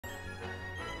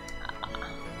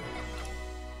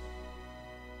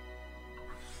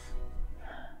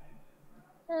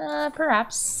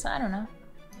Perhaps. I don't know.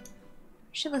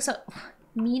 She looks so...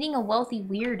 Meeting a wealthy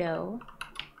weirdo.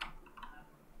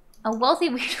 A wealthy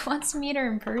weirdo wants to meet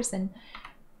her in person.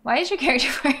 Why is your character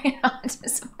wearing an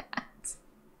autism hat?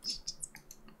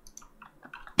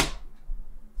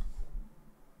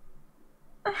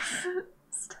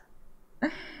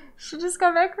 She just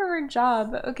got back from her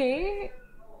job, okay?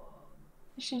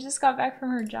 She just got back from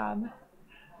her job.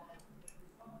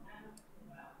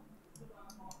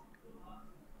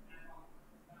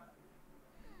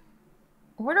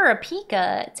 Order a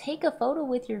pika. Take a photo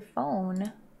with your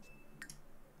phone.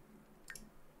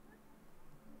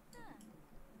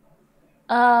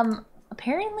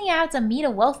 Apparently I have to meet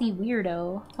a wealthy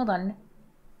weirdo. Hold on.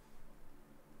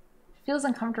 Feels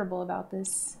uncomfortable about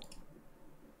this.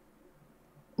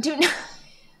 Dude,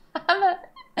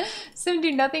 Sim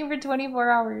do nothing for 24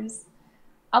 hours.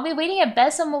 I'll be waiting at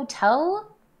Bessa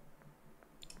Motel?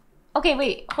 Okay,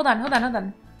 wait. Hold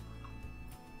on.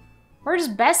 Where's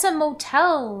Bessa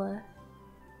Motel?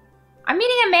 I'm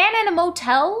meeting a man in a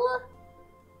motel?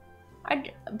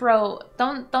 Bro,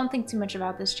 don't think too much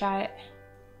about this, chat.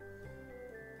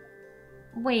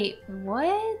 Wait,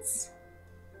 what?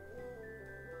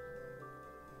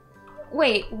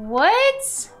 Wait,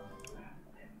 what?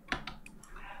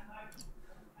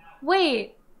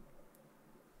 Wait.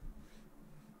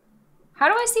 How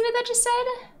do I see what that just said?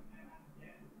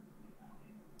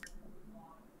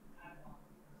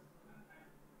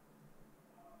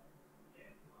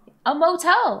 A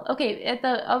motel. Okay,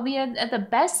 I'll be at the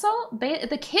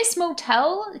the Kiss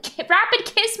Motel? Rapid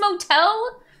Kiss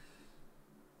Motel?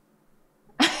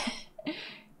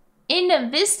 In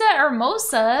Vista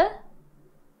Hermosa?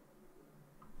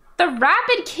 The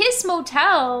Rapid Kiss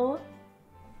Motel?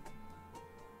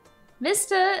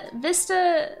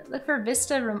 Vista, look for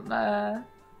Vista,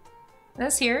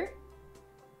 that's here.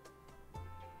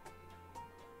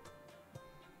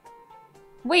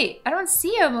 Wait, I don't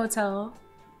see a motel.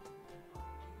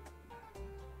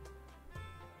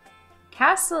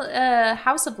 Castle,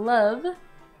 House of Love.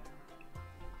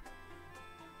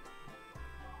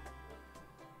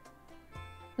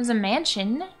 There's a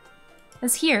mansion.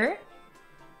 It's here.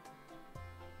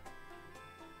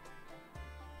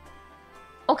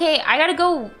 Okay, I gotta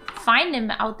go find him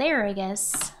out there, I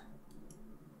guess.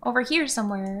 Over here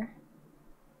somewhere.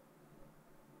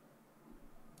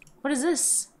 What is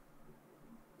this?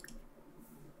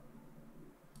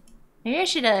 Maybe I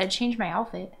should change my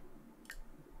outfit.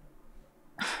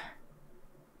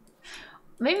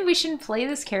 Maybe we shouldn't play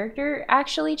this character,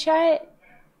 actually, chat.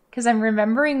 Because I'm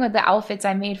remembering what the outfits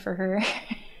I made for her.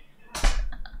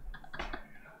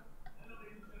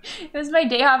 It was my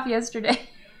day off yesterday.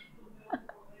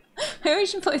 Maybe we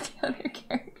should play the other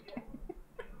character.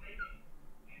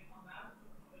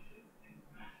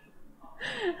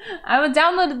 I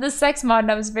downloaded the sex mod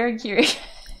and I was very curious.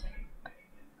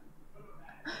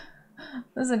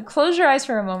 Listen, close your eyes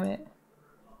for a moment.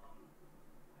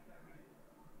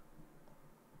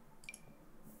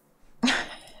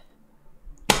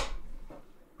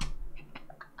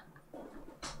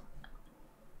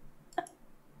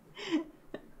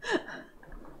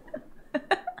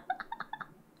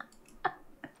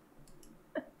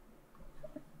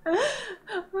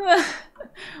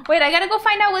 Wait, I gotta go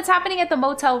find out what's happening at the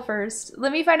motel first.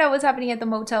 Let me find out what's happening at the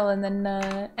motel and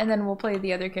then we'll play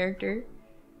the other character.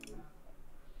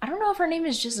 I don't know if her name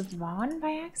is just Vaughn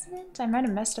by accident. I might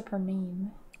have messed up her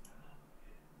name.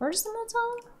 Where's the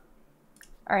motel?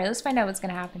 Alright, let's find out what's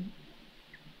gonna happen.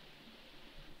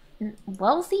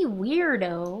 Wealthy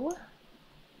weirdo.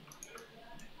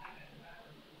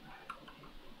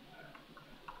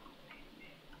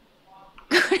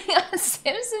 Going on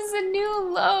Sims is a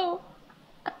new low.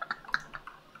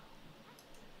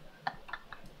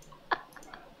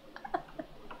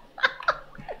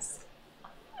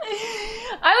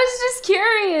 I was just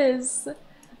curious.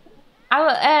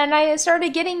 And I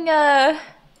started getting I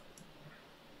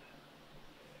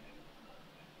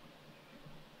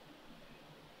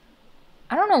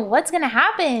don't know what's gonna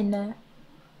happen.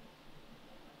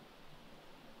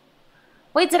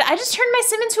 Wait, did I just turn my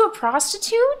sim into a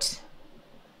prostitute?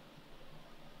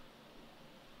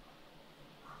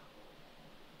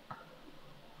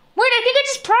 Wait, I think I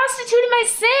just prostituted my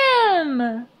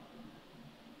sim!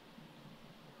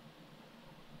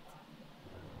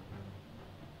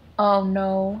 Oh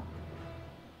no.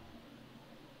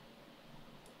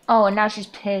 Oh, and now she's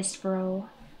pissed, bro.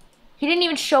 He didn't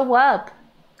even show up.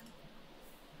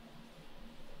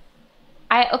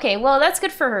 Okay, well, that's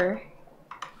good for her.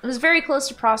 It was very close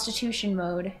to prostitution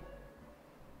mode.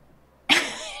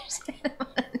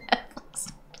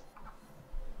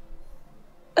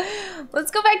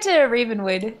 Let's go back to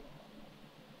Ravenwood.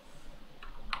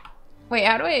 Wait,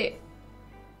 how do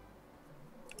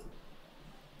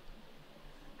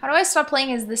I stop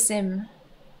playing as The Sim?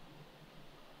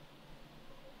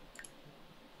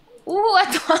 Ooh,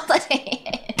 at the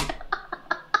holiday.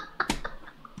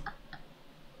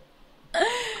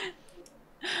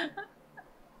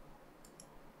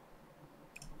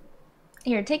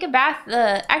 Here, take a bath.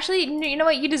 Actually, you know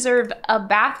what? You deserve a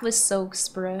bath with soaks,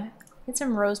 bruh. Get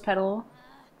some rose petal.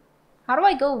 How do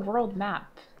I go world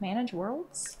map? Manage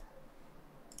worlds?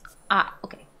 Ah,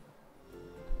 okay.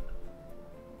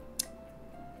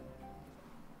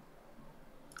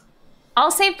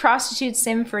 I'll save prostitute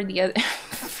sim for the other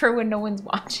for when no one's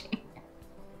watching.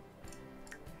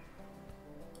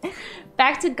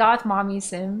 Back to goth mommy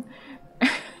sim.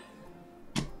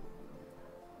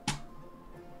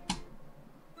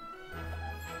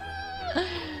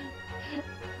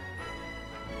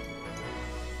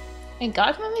 And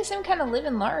goth mommy sim kind of live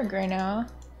in Larg right now.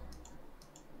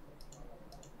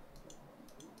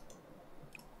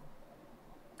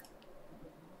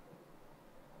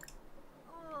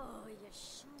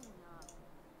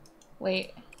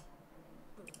 Wait.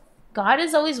 God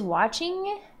is always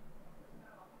watching?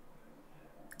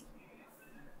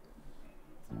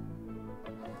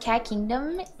 Cat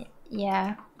Kingdom?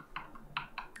 Yeah.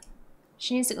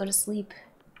 She needs to go to sleep.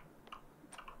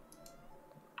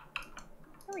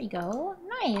 There we go.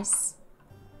 Nice.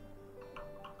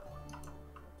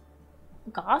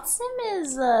 Goth Sim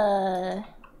is,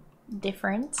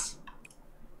 different.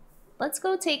 Let's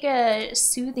go take a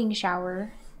soothing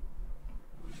shower.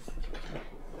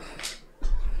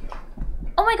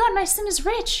 Oh my god, my sim is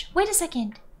rich! Wait a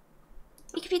second.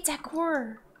 It could be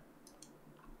decor.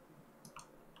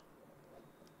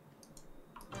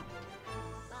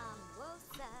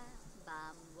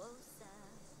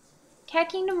 Cat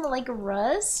Kingdom like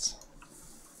Rust?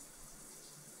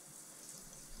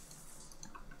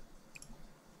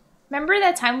 Remember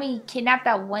that time we kidnapped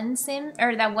that one sim,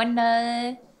 or that one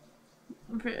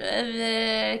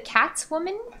cat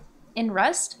woman in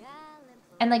Rust?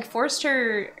 And like forced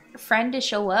her friend to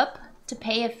show up to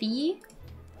pay a fee?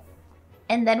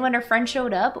 And then when her friend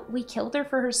showed up, we killed her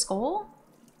for her skull?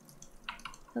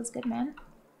 That was good, man.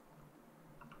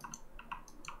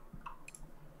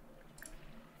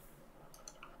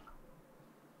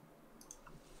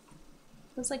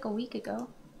 It was like a week ago.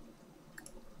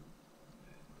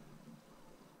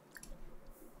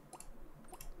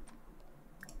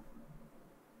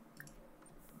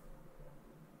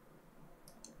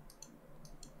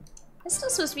 It's still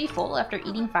supposed to be full after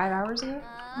eating 5 hours ago.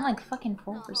 I'm like fucking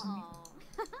full for some reason.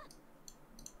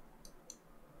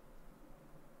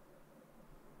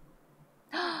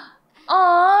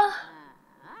 Aww!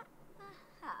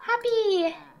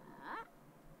 Happy!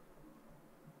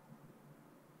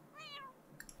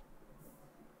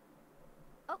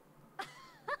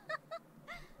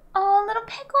 Oh, little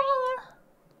Pickle!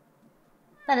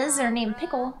 That is their name,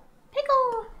 Pickle.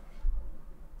 Pickle!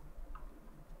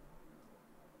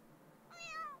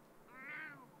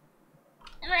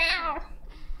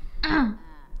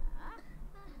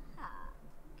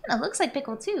 Kinda looks like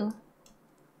Pickle too.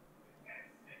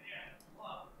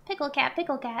 Pickle cat,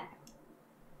 Pickle cat.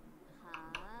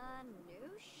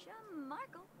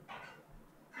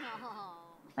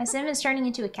 My sim is turning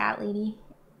into a cat lady.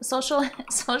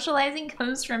 Socializing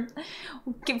comes from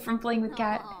playing with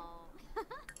cat.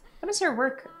 What is her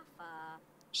work?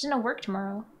 She's gonna work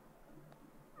tomorrow.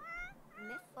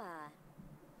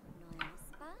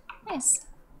 Nice.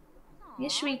 I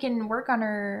guess we can work on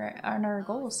our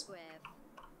goals.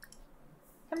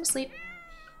 Come to sleep.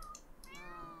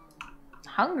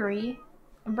 Hungry?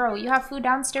 Bro, you have food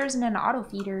downstairs and an auto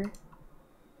feeder.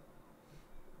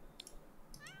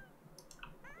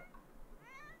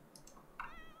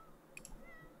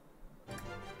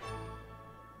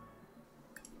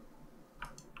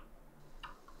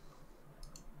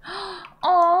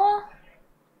 Aww.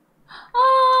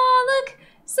 Oh, look!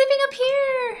 Sleeping up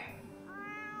here!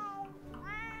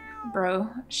 Bro,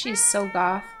 she's so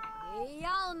goth.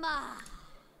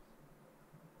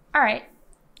 Alright.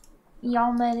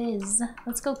 Yalma it is.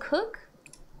 Let's go cook?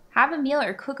 Have a meal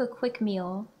or cook a quick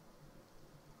meal?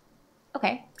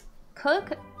 Okay.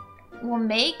 Cook. We'll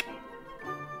make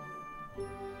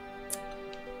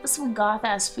some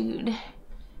goth-ass food.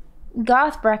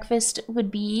 Goth breakfast would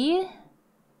be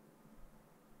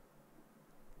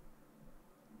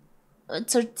a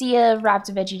tortilla wrapped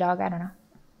veggie dog. I don't know.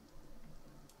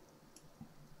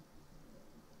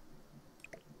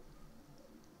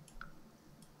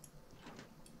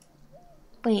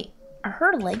 Wait, are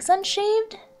her legs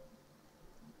unshaved?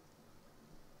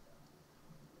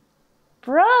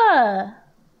 Bruh.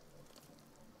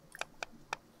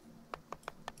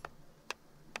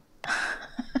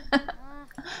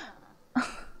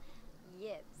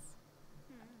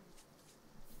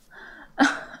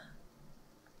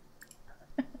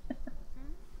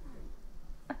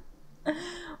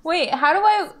 Wait, how do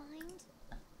I...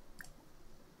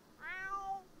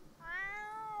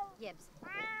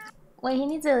 Wait, he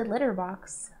needs a litter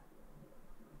box.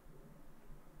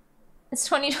 It's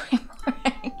 2024,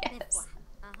 I guess.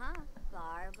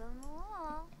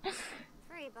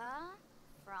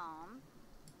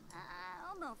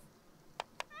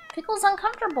 Pickle's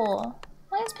uncomfortable.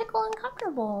 Why is Pickle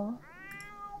uncomfortable?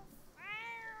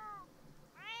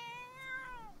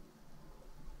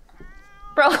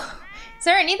 Bro, is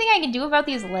there anything I can do about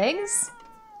these legs?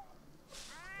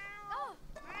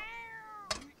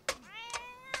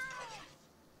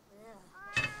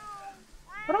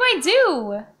 What do I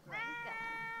do?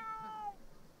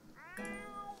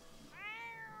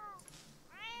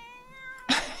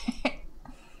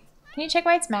 Can you check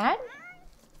why it's mad?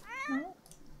 No.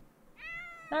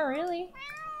 Not really.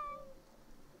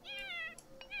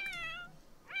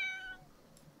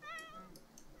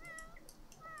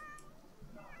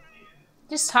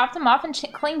 Just top them off and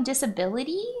claim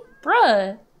disability?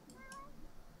 Bruh.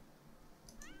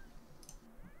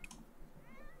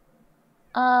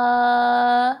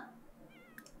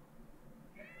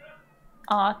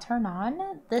 Turn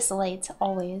on this light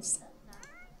always.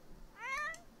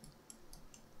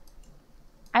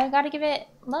 I gotta give it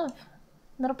love.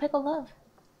 Little Pickle love.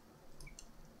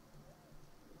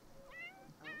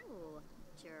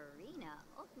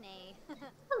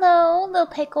 Hello, little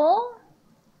Pickle.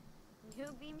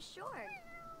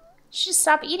 Should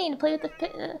stop eating to play with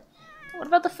the what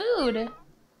about the food?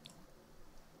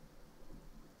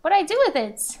 What'd I do with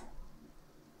it?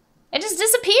 It just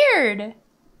disappeared.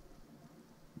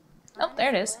 Oh, there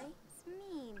it is.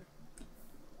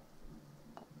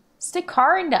 Stick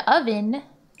car in the oven.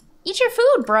 Eat your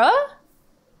food, bruh.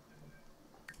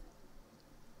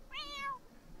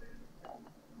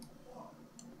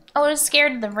 Oh, it's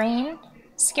scared of the rain.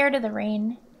 Scared of the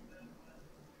rain.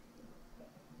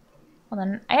 Hold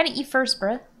on. I gotta eat first,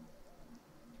 bruh.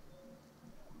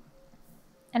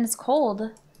 And it's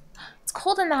cold. It's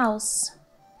cold in the house.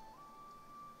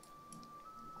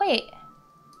 Wait.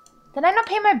 Did I not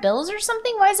pay my bills or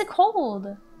something? Why is it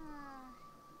cold?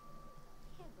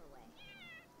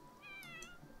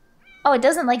 Oh, it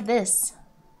doesn't like this.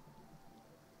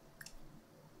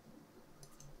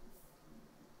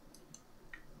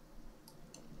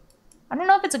 I don't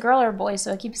know if it's a girl or a boy,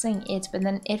 so I keep saying it, but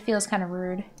then it feels kind of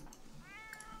rude.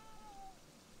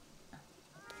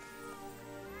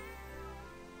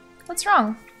 What's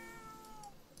wrong?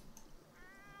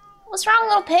 What's wrong,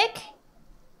 little pig?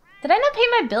 Did I not pay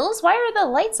my bills? Why are the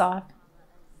lights off?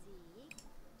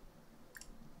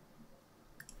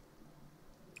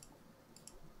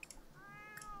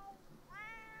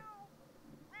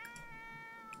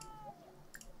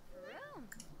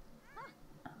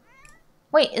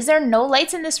 Wait, is there no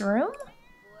lights in this room?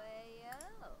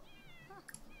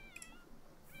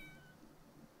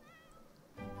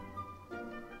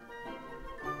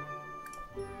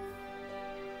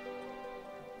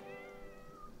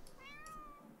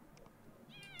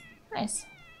 Nice.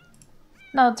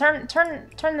 No, turn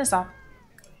this off.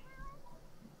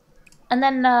 And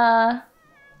then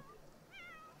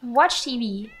watch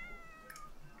TV.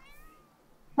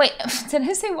 Wait, did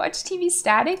I say watch TV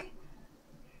static?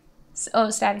 Oh,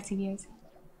 static TV, I see.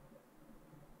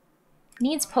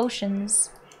 Needs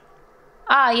potions.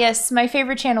 Ah, yes, my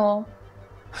favorite channel.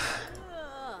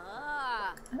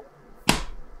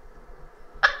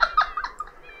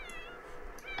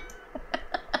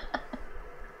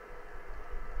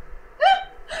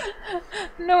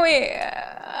 No, wait.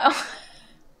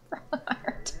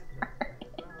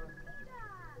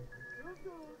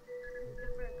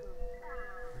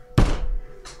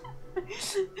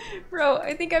 Bro,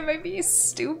 I think I might be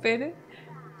stupid.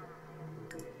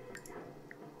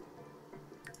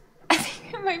 I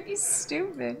think I might be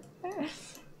stupid.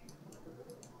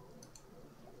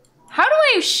 How do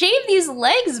I shave these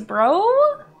legs, bro?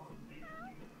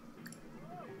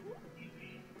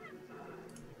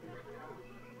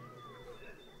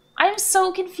 I'm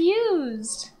so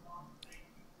confused.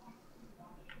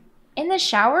 In the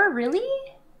shower, really?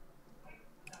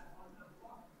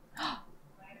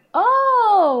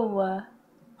 Oh!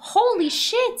 Holy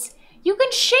shit! You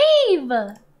can shave!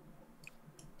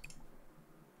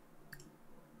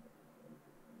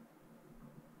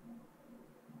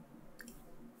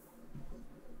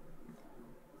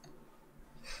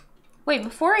 Wait,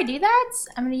 before I do that,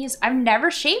 I'm gonna use... I've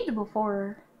never shaved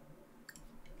before.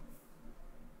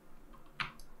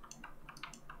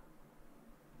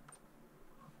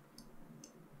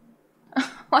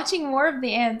 Watching more of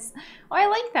the ants. Oh, I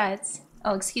like that.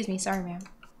 Oh, excuse me. Sorry, ma'am.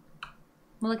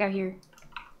 We'll look out here.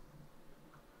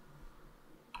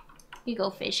 You go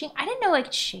fishing? I didn't know I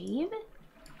could shave.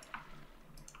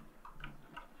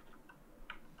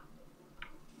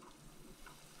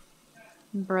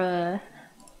 Bruh.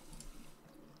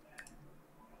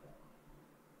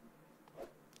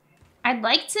 I'd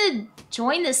like to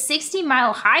join the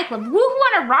 60-mile high club. Woohoo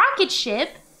on a rocket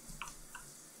ship?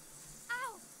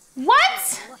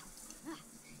 What?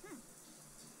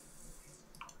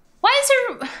 Why is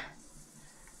there...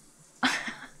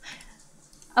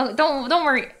 Oh, don't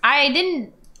worry. I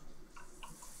don't...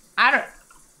 I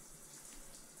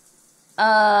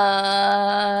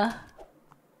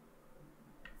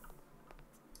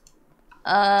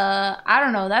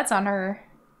don't know. That's on her.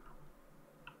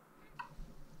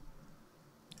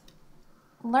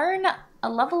 Learn a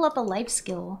level up a life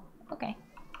skill. Okay.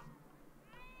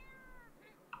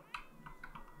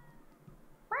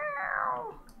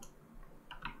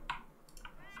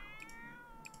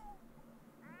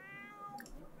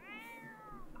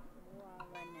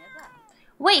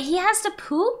 Wait, he has to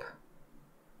poop?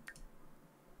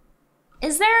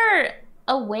 Is there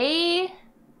a way?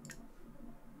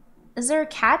 Is there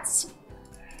cats?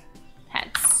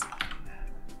 Pets.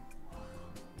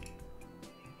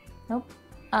 Nope.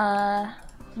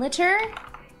 Litter?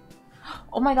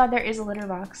 Oh my god, there is a litter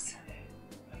box.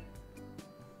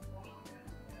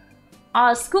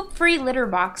 Scoop-free litter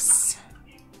box.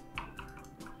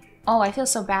 Oh, I feel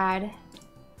so bad.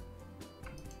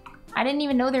 I didn't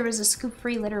even know there was a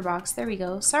scoop-free litter box. There we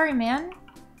go. Sorry, man.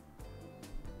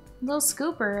 Little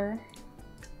scooper.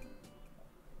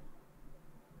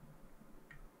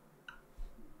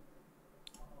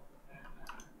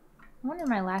 I wonder if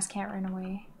my last cat ran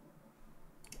away.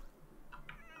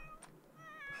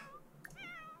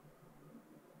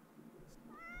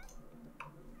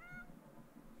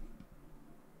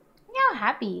 Yeah,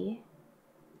 happy.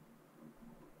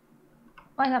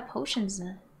 Oh, I got potions.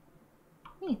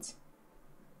 Neat.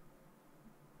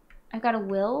 I got a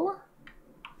will.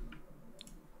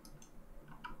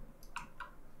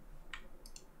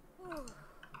 I'm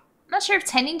not sure if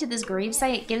tending to this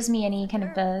gravesite gives me any kind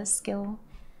of skill.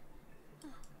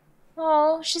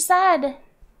 Oh, she's sad.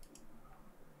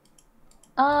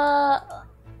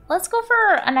 Let's go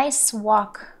for a nice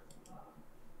walk.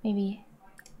 Maybe.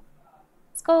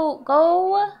 Let's go.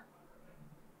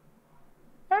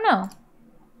 I don't know.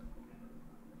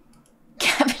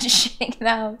 Cabin shitting in the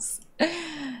house.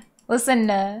 Listen,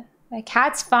 my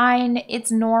cat's fine.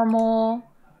 It's normal.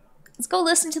 Let's go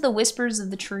listen to the whispers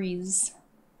of the trees.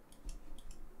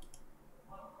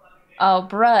 Oh,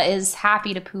 bruh is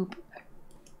happy to poop.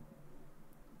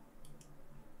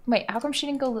 Wait, how come she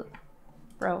didn't go...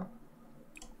 Bro.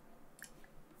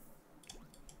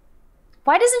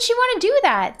 Why doesn't she want to do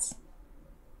that?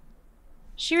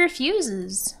 She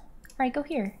refuses. Alright, go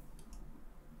here.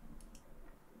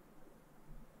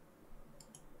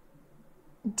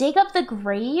 Dig up the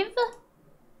grave?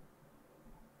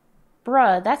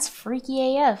 Bruh, that's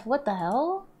freaky AF. What the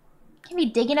hell? Can't be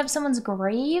digging up someone's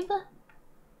grave?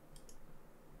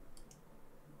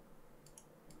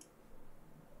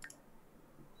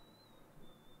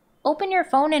 Open your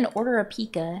phone and order a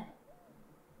pika.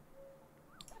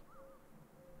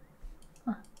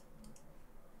 Huh.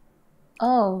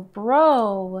 Oh,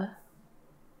 bro.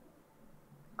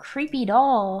 Creepy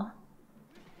doll.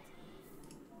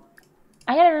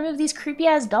 I gotta remove these creepy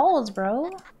ass dolls, bro.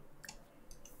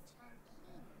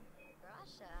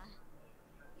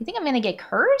 You think I'm gonna get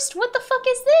cursed? What the fuck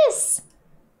is this?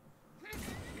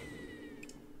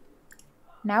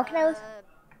 Now can I...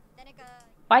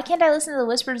 Why can't I listen to the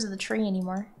whispers of the tree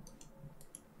anymore?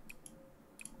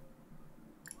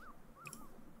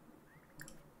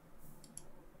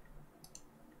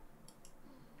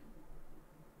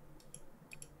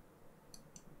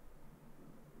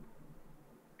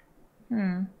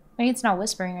 Maybe it's not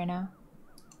whispering right now.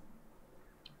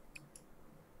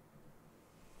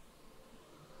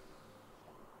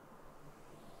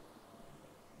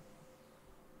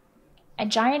 A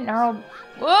giant gnarled...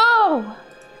 Whoa!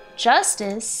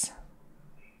 Justice?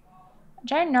 A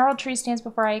giant gnarled tree stands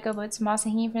before Aiko, but it's moss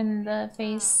hanging from the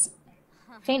face.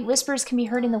 Faint whispers can be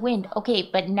heard in the wind. Okay,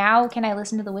 but now can I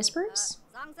listen to the whispers?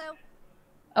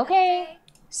 Okay.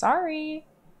 Sorry.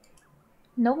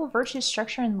 Noble virtue,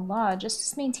 structure, and law.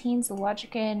 Justice maintains the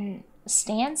logic and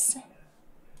stance.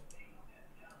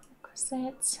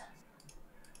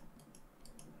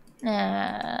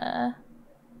 Alright.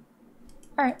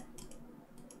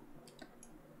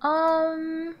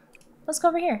 Let's go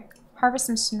over here. Harvest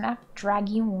some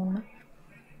snapdragon.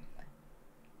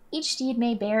 Each deed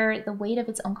may bear the weight of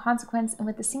its own consequence, and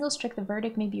with a single stroke the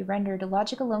verdict may be rendered.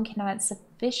 Logic alone cannot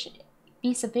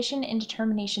be sufficient in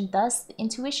determination. Thus, the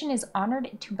intuition is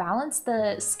honored to balance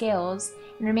the scales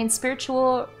and remain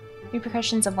spiritual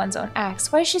repercussions of one's own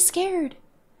acts. Why is she scared?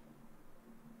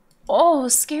 Oh,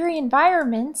 scary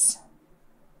environments.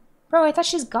 Bro, I thought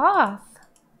she's goth.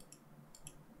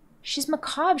 She's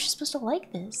macabre. She's supposed to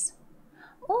like this.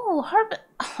 Oh,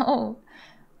 oh.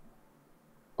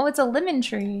 Oh, it's a lemon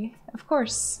tree. Of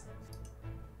course.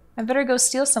 I better go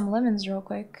steal some lemons real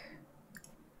quick.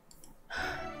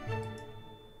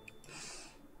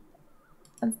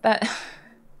 That's that.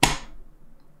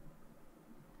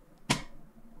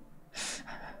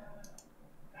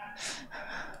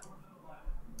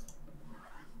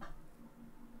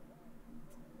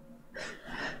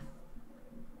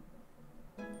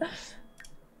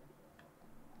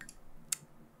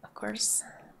 Of course.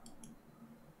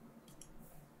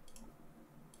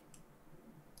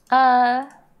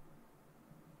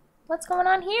 What's going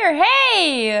on here?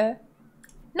 Hey!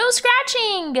 No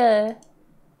scratching!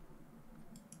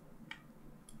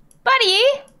 Buddy!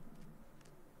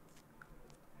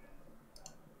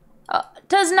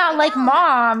 Does not like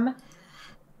mom.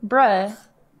 Bruh.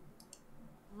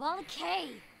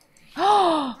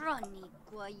 Oh.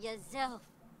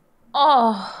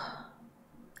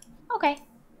 Okay.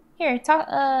 Here, talk,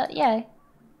 yeah. Can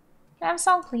I have a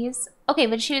song, please? Okay,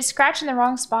 but she was scratching the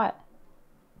wrong spot.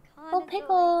 Oh,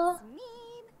 Pickle.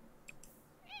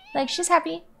 Like, she's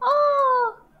happy.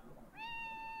 Oh!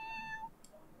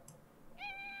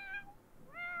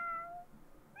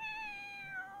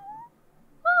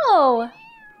 Oh!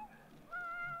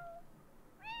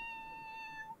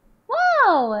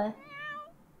 Whoa!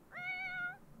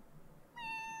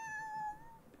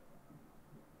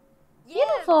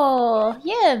 Beautiful!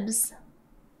 Yibs!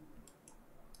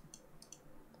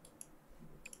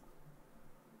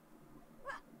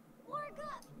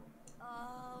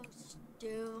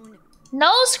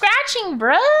 No scratching,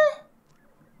 bruh!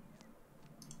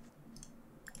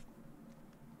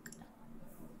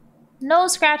 No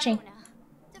scratching.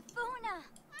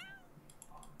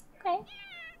 Okay.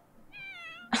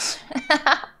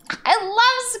 I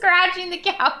love scratching the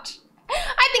couch.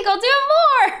 I think I'll do it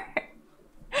more.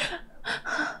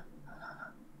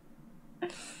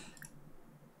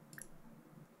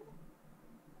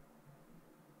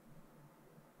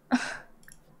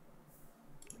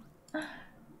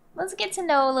 Let's get to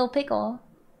know a little Pickle.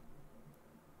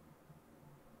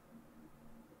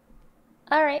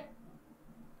 Alright.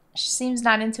 She seems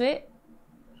not into it.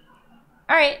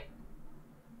 Alright.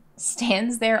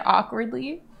 Stands there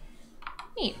awkwardly.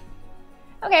 Neat.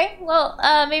 Okay, well,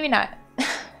 maybe not.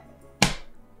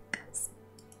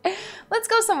 Let's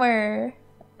go somewhere.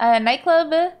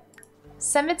 Nightclub,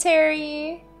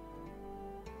 cemetery,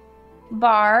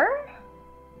 bar.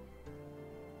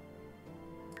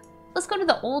 Let's go to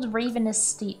the old Raven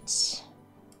Estate.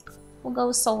 We'll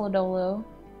go solo dolo.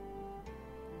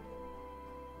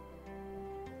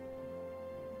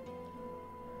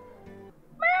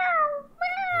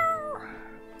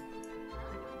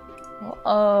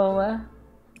 Oh,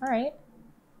 alright.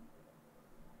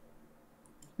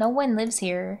 No one lives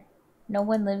here. No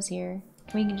one lives here.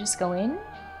 Can we just go in?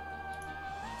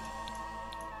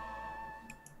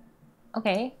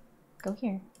 Okay, go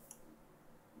here.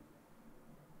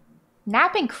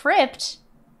 Napping Crypt?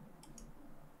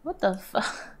 What the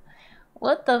fuck?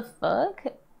 What the fuck?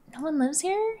 No one lives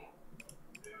here?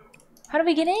 How do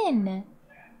we get in?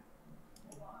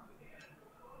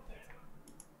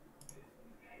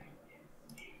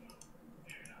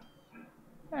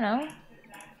 I don't know.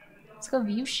 Let's go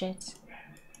view shit.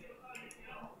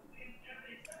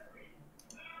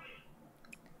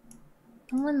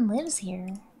 No one lives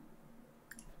here.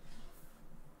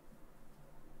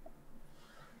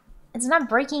 It's not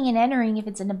breaking and entering if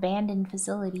it's an abandoned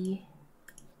facility.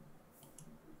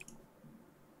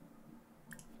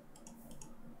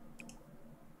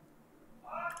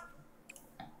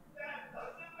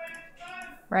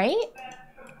 Right?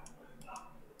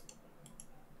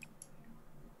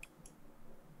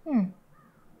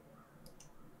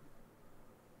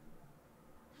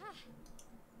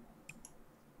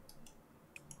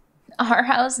 Our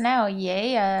house now,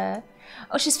 yay.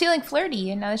 Oh, she's feeling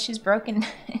flirty now that she's broken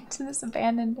into this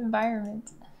abandoned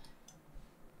environment.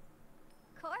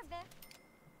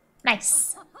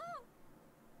 Nice.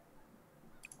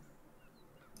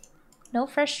 No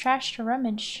fresh trash to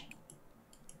rummage.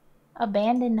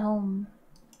 Abandoned home.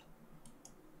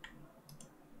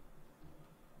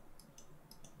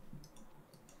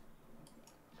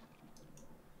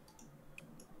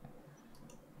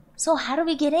 So how do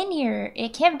we get in here?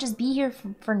 It can't just be here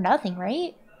for nothing,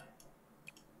 right?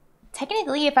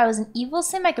 Technically, if I was an evil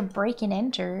sim, I could break and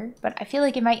enter, but I feel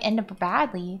like it might end up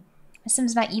badly. My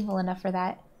sim's not evil enough for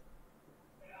that.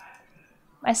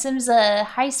 My sim's a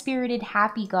high-spirited,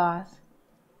 happy goth.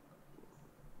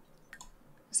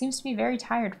 Seems to be very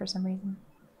tired for some reason.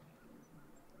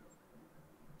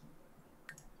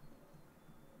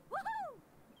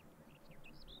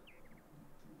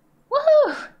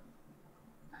 Woohoo!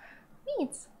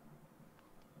 Neat.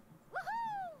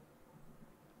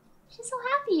 She's so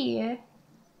happy.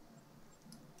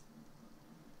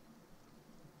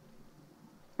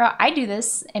 Bro, I do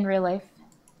this in real life.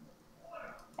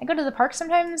 I go to the park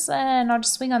sometimes and I'll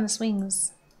just swing on the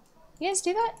swings. You guys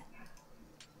do that?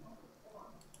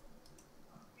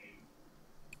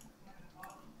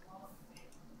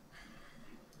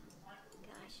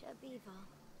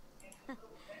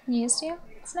 You used to?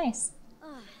 It's nice.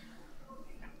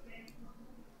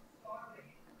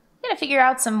 Gotta figure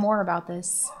out some more about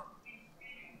this.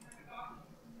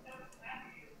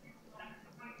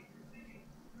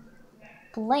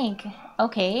 Blank.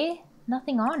 Okay.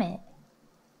 Nothing on it.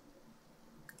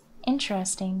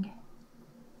 Interesting.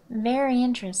 Very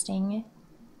interesting.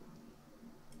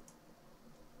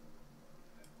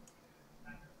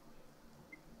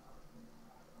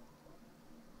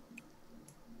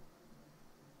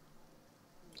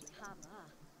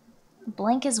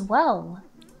 Blank as well.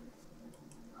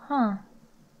 Huh.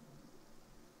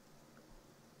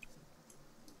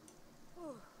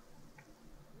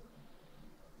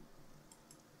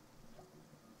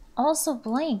 Also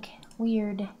blank.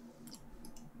 Weird.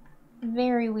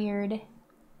 Very weird.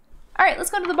 Alright,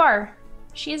 let's go to the bar.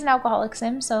 She is an alcoholic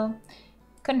sim, so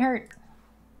couldn't hurt.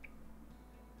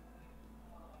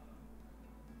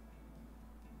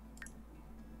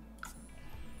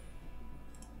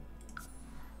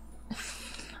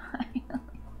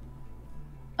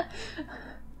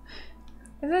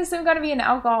 Is this sim gotta be an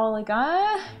alcoholic,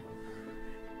 huh?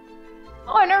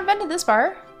 Oh, I've never been to this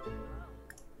bar.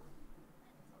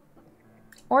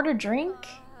 Order drink?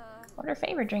 Order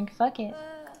favorite drink, fuck it.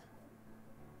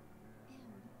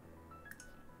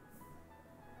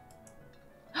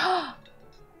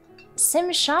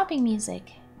 Sim shopping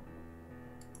music.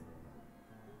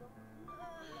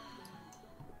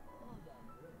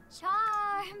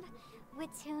 Charm!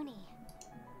 Wituni.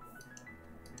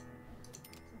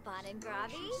 Bon and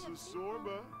Gravi?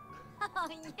 Oh,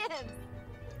 yes.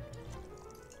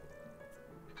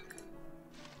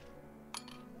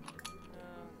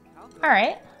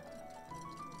 Alright.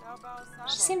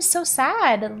 She seems so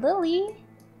sad, Lily.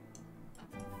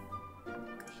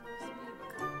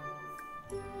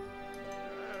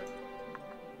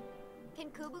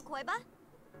 Kinkubu Koiba?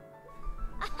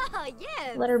 Oh,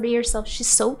 yes. Let her be herself. She's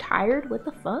so tired. What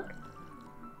the fuck?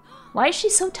 Why is she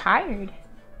so tired?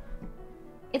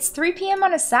 It's 3 p.m.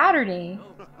 on a Saturday.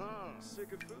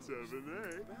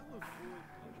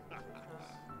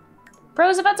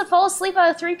 Bro's about to fall asleep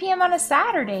at 3 p.m. on a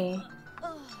Saturday.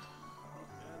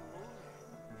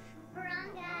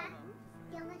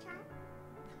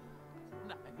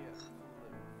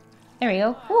 There we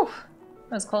go. Whew.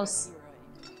 That was close.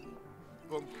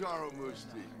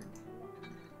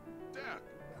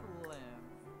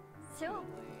 So,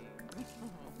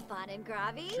 Bon and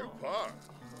Gravi?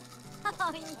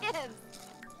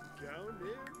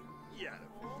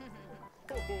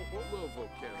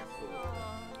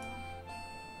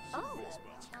 Oh, yes.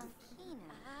 Oh,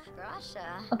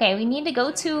 Grasha. Okay, we need to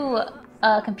go to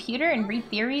a computer and read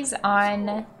theories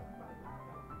on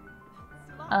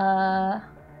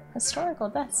historical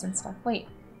deaths and stuff. Wait.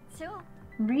 So,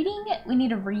 Reading? We need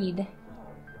to read. Can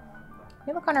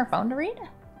we look on our phone to read?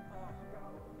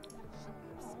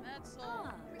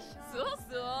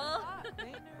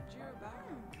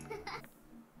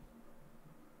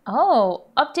 Oh,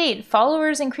 update.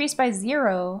 Followers increased by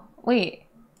 0. Wait.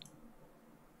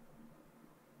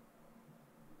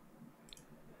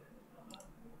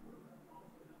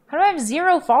 How do I have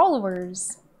 0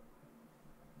 followers?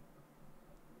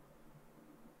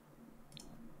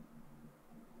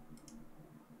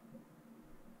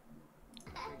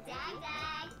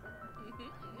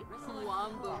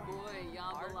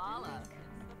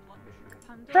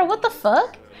 Bro, what the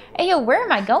fuck? Hey, yo, where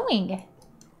am I going?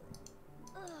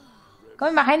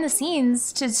 Going behind the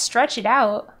scenes to stretch it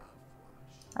out.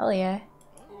 Hell yeah.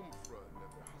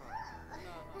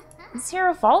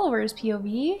 0 followers,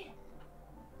 POV.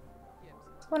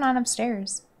 What's going on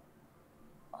upstairs?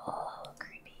 Oh,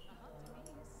 creepy.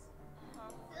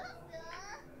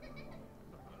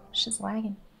 She's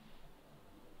lagging.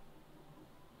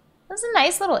 This is a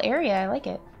nice little area. I like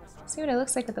it. Let's see what it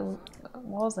looks like with the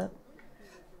walls up.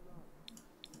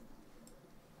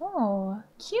 Oh,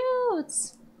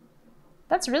 cute.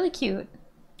 That's really cute.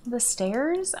 The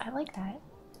stairs? I like that.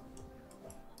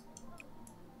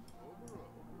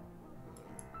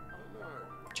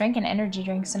 Drank an energy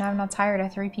drink, so now I'm not tired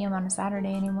at 3 p.m. on a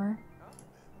Saturday anymore.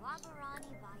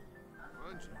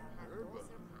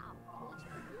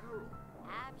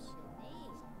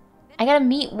 I gotta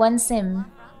meet one sim.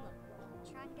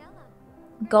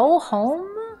 Go home?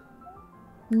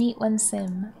 Meet one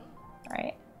sim.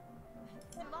 Right.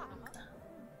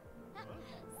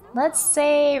 Let's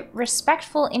say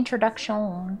respectful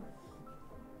introduction.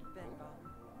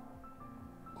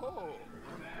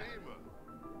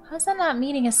 How's that not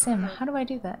meeting a sim? How do I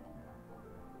do that?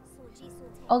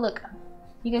 Oh look,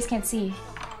 you guys can't see.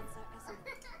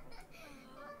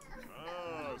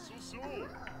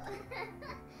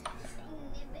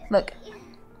 Look.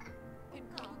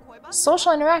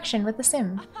 Social interaction with the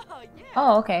sim.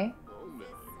 Oh, okay.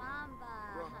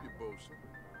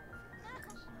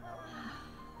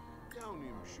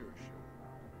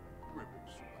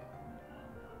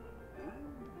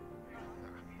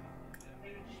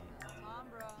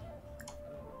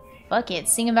 Fuck it,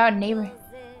 sing about neighbor.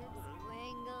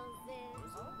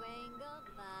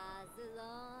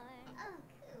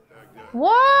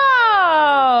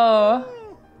 Whoa!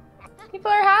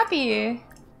 People are happy.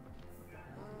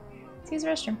 Let's use the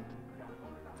restroom.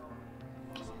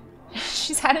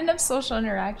 She's had enough social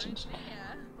interaction.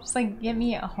 Just like, get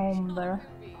me at home there.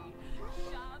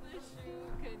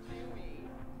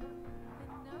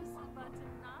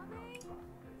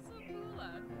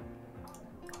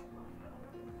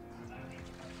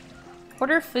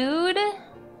 Order food?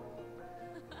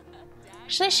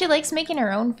 Actually, she likes making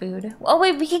her own food. Oh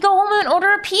wait, we could go home and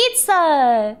order a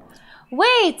pizza!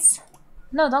 Wait!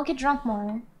 No, don't get drunk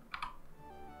more.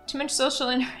 Too much social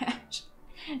interaction.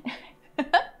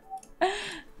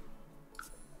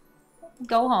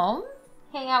 Go home,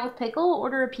 hang out with Pickle,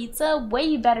 order a pizza.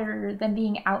 Way better than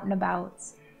being out and about.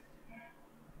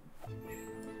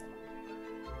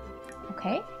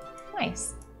 Okay,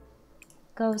 nice.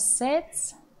 Go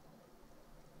sit.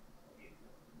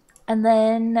 And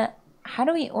then, how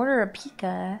do we order a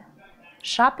pika?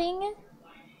 Shopping?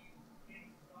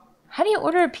 How do you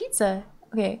order a pizza?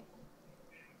 Okay.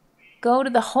 Go to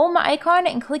the home icon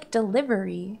and click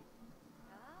delivery.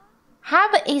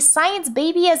 Have a science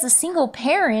baby as a single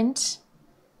parent?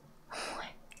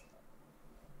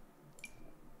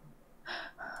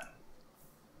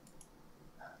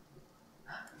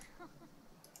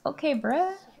 Okay,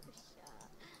 bruh.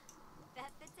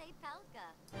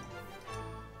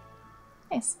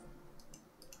 Nice.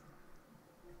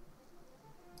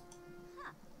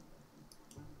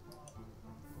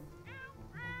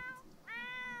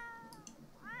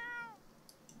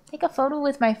 Take a photo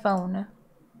with my phone.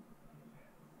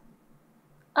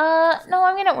 No,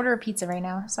 I'm gonna order a pizza right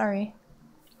now. Sorry.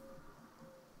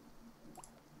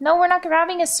 No, we're not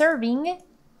grabbing a serving.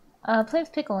 Play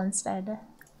with Pickle instead.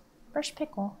 Fresh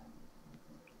Pickle.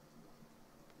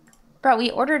 Bro,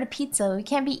 we ordered a pizza. We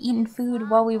can't be eating food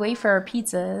while we wait for our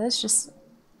pizza. That's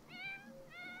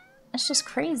just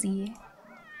crazy.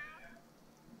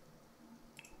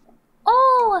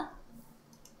 Oh!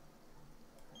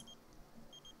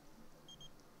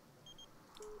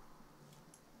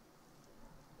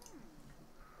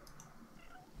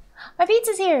 My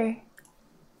pizza's here.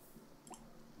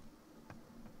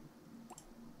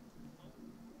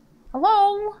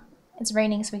 Hello? It's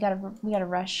raining, so we gotta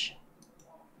rush.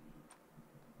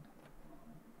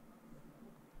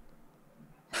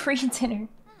 Pre-dinner.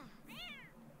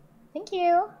 Thank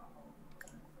you.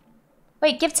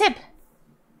 Wait, give tip.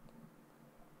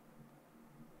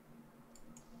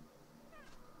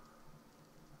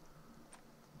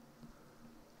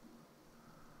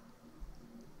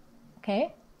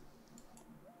 Okay.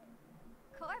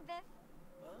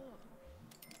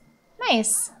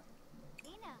 Nice.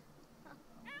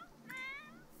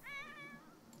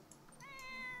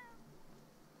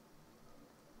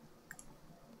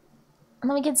 And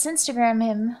then we can Instagram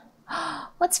him.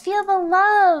 Let's feel the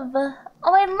love.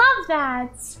 Oh, I love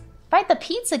that. Invite the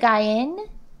pizza guy in.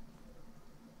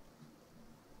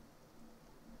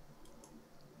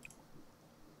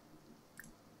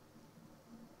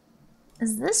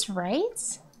 Is this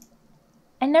right?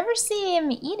 I never see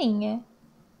him eating.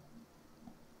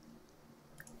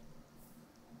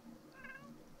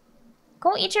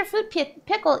 Go eat your food,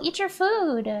 Pickle. Eat your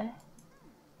food.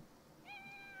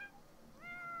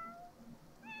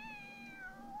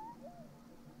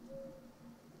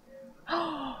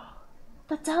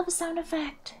 The dove sound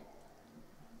effect.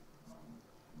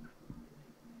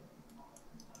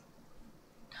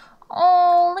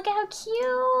 Oh, look at how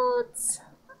cute.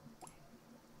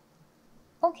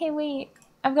 Okay, wait.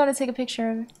 I've got to take a picture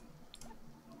of it.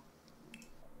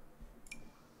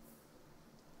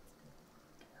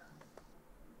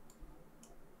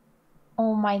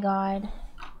 Oh my god.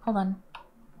 Hold on.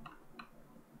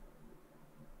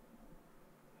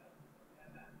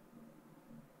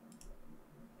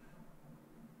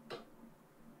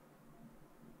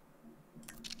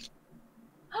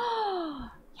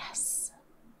 Yes.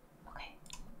 Okay.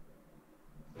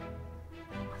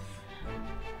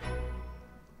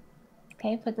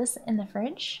 Okay, put this in the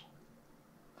fridge.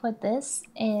 Put this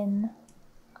in...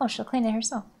 Oh, she'll clean it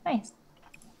herself. Nice.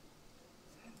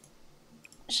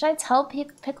 Should I tell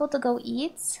Pickle to go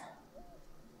eat?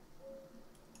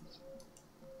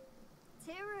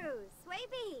 Tiru,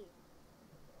 Swaby.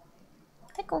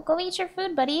 Pickle, go eat your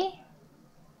food, buddy.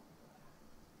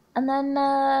 And then,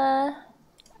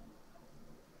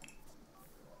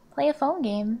 play a phone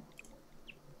game.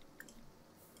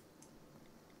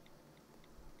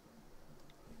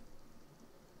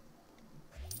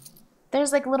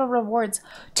 There's like little rewards.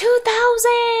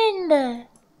 2,000!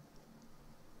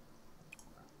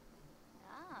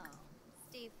 Oh,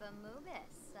 Stifa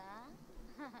Mubis,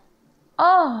 huh?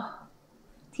 Oh.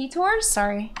 T-Tours?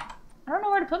 Sorry. I don't know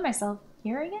where to put myself.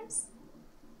 Here, I guess?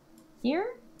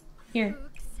 Here? Here.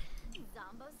 Ooks,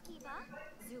 Zombo Skiba,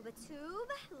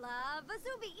 Zubatube, Lava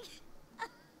Zubi.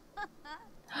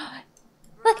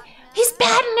 Look, he's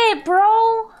batting it,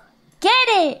 bro! Get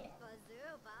it!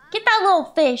 Bazuba, Get that little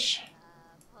fish.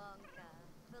 Ponka,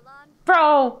 Villan,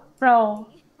 Bro, Galvador.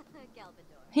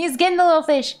 He's getting the little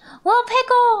fish. Little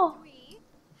Pickle! Dweeb,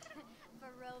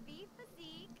 Farobi,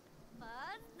 Physique,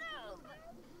 Bazoob.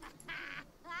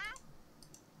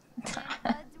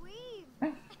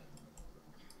 Dweeb.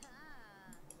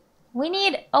 We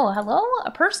need... Oh, hello?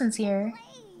 A person's here.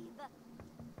 Lave.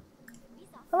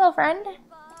 Hello, friend. Barrow.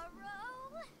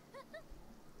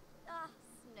 Ah,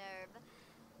 Snurb.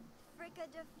 Fricka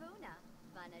de Funa,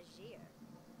 Vanagir.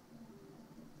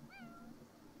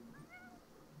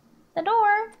 The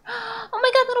door. Oh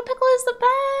my god, little Pickle is the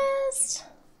best!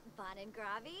 Bon and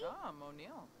Gravi. Ah,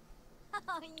 Monil.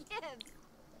 Oh, Yibs.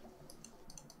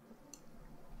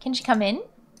 Can she come in?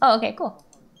 Oh, okay, cool.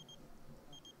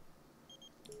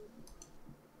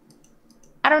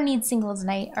 I don't need singles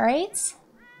night, alright?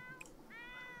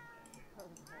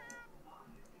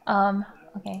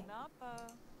 Okay. Napa.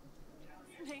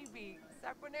 Maybe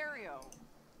Saquinario.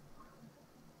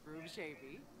 Rube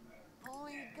Shavy.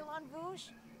 Holy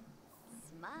Galanvouche.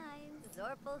 Smine,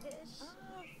 Zorpelhish.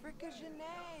 Ah, Fricka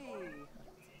Janae.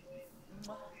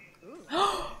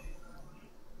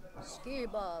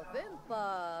 Skiba,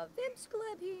 Vimpa,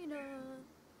 Vimsklebina.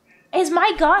 Is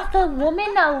my goth the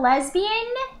woman a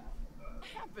lesbian?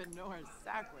 Benor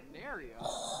Saquinario.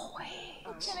 Oh, wait.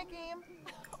 Kenna game.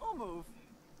 Oh, move.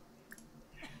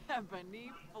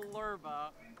 Ebony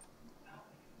Flurba.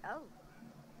 Oh.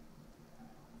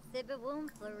 Sibawum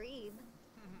Florib.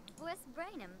 Buis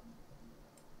Brainum.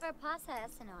 Verpasa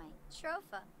Essenoi.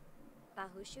 Tropha.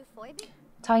 Bahushu Foibi.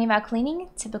 Talking about cleaning?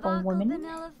 Typical woman.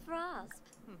 Vanilla Frost.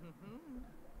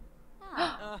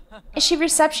 Ah. Is she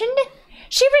receptioned?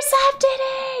 She recepted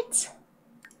it!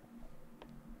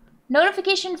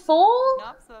 Notification full?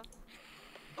 Napsa.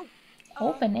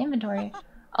 Open inventory.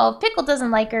 Oh, Pickle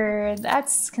doesn't like her.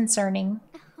 That's concerning.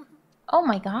 Oh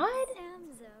my god.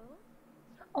 Samzo.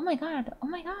 Oh my god. Oh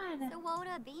my god.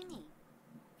 Sawota Beanie.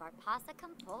 Varpasa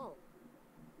Kampo.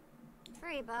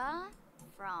 Friba.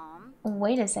 From.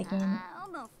 Wait a second.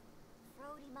 Almost.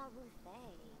 Frody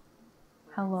Maruthe.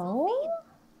 Hello?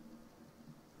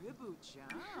 Ribu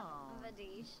Chow.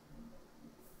 Vadish.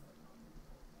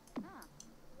 Ah.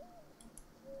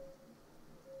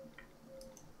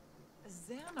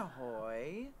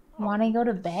 Xanahoy. Wanna go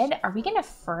to bed? Are we gonna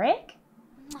frick?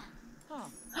 Huh.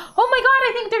 Oh my god,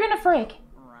 I think they're gonna frick.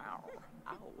 Row.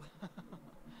 Ow.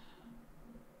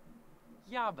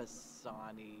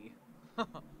 Yabasani.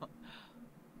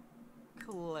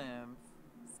 Klimph.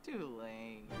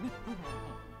 Stulane.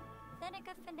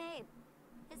 Seneca Finabe.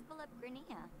 Hisbalip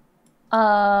Grania.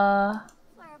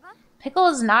 Flurba. Pickle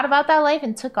is not about that life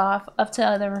and took off up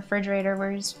to the refrigerator.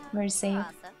 Where's safe?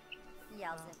 Rasa.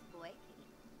 Yalzif Boy.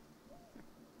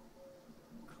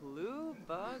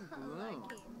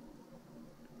 Klubagoon.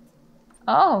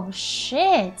 Oh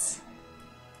shit.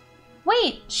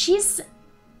 Wait, she's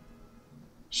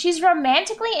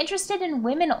romantically interested in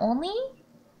women only?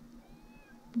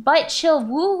 But she'll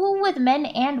woohoo with men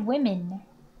and women.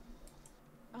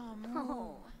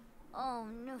 Oh. Oh,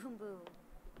 Nubu.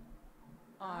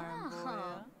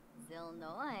 Armboya.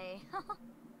 Zilnoi.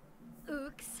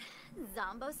 Ooks.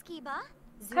 Zombo Skiba.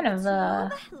 Kind of La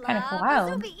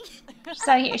wild.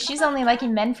 Bazubi. She's only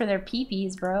liking men for their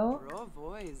peepees, bro. Raw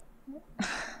voice.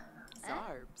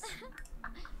 Zarbs.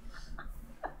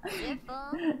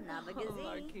 Ziffle,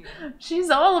 Nabagazi.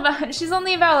 She's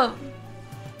only about...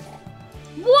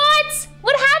 What?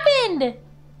 What happened?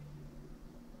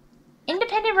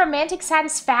 Independent romantic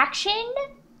satisfaction?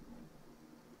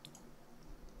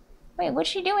 Wait, what's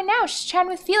she doing now? She's chatting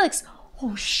with Felix.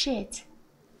 Oh, shit.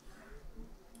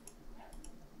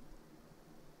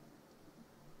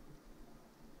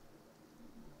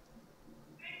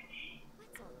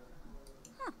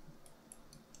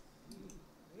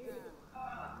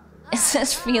 Is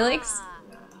this Felix?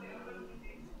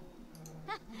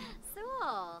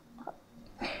 Soul.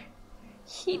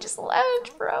 He just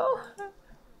left, bro.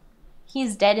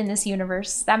 He's dead in this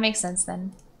universe. That makes sense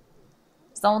then.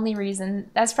 It's the only reason.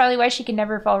 That's probably why she can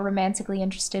never fall romantically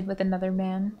interested with another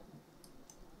man.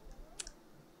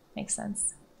 Makes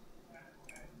sense.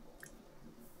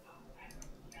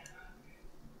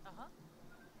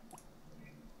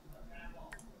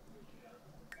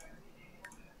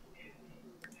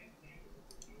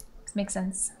 Makes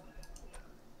sense.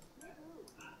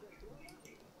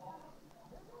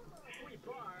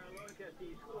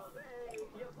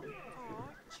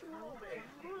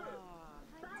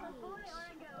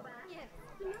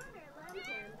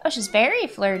 Oh, she's very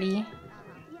flirty.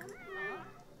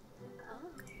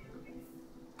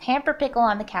 Pamper Pickle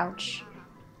on the couch.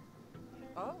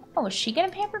 Oh, is she gonna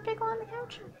pamper Pickle on the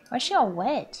couch? Why is she all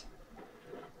wet?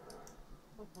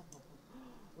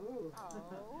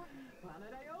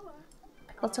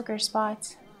 Pickle took her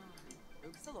spot.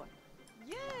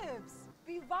 Yibs!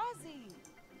 Vivazi!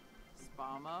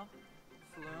 Spama,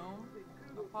 Flume,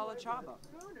 Apollo Chaba.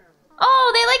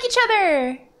 Oh, they like each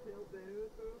other!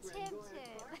 Tip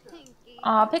tip.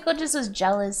 Aw, Pickle just was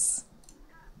jealous.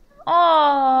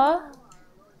 Aw.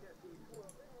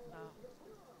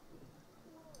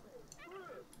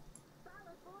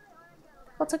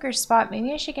 Pickle took her spot.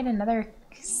 Maybe I should get another,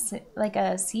 like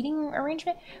a seating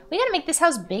arrangement. We gotta make this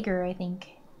house bigger, I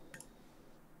think.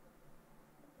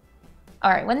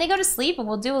 Alright, when they go to sleep,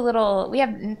 we'll do a little... We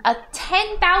have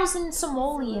 10,000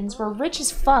 simoleons. We're rich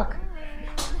as fuck.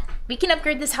 We can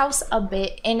upgrade this house a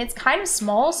bit. And it's kind of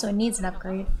small, so it needs an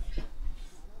upgrade.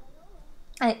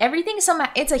 And everything's so...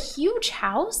 It's a huge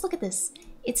house. Look at this.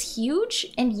 It's huge,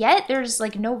 and yet there's,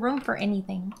 like, no room for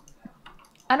anything.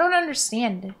 I don't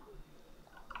understand.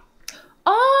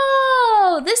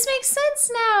 Oh! This makes sense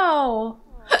now!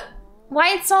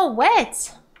 Why it's all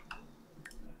wet.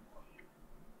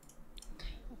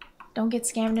 Don't get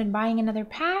scammed in buying another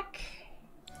pack.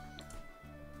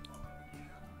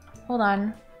 Hold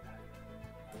on.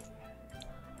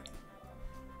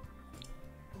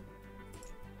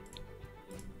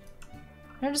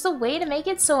 There's a way to make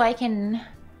it so I can...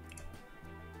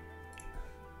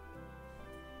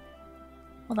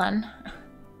 Hold on.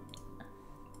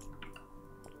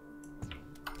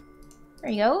 There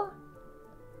you go.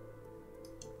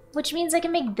 Which means I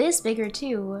can make this bigger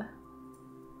too.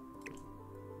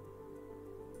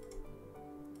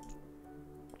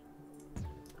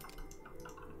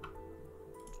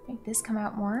 Make this come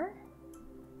out more.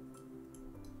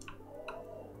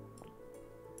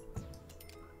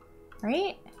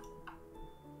 Right?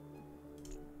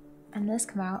 And this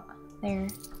come out. There.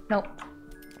 Nope.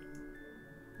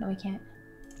 No, we can't.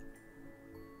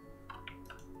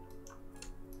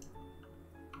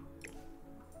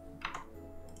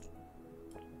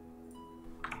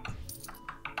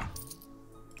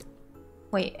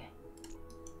 Wait.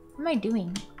 What am I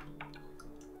doing?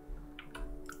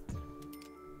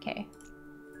 Okay.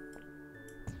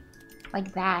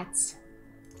 Like that.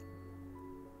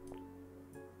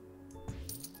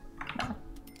 No.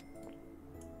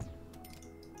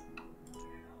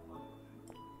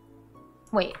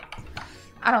 Wait.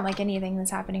 I don't like anything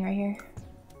that's happening right here.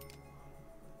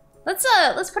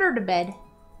 Let's put her to bed.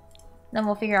 Then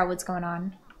we'll figure out what's going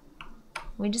on.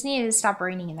 We just need to stop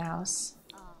raining in the house.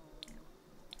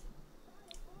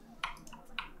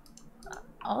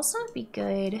 Also, it'd be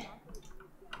good.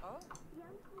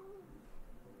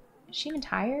 Is she even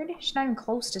tired? She's not even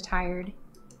close to tired.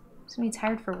 She's gonna be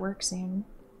tired for work soon.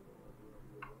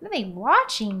 What are they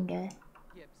watching?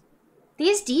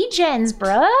 These degens,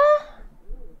 bruh!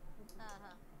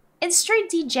 It's straight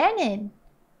degened.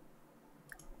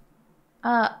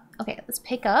 Okay, let's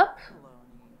pick up.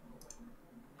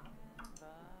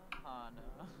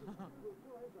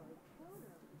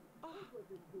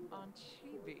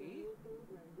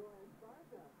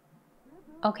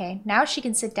 Okay, now she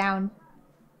can sit down.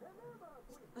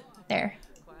 There.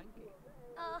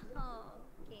 Oh,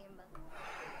 Kimba.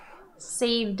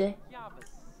 Saved.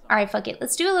 Alright, fuck it.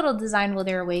 Let's do a little design while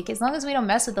they're awake. As long as we don't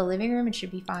mess with the living room, it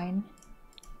should be fine.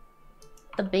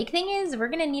 The big thing is, we're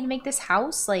gonna need to make this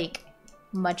house, like,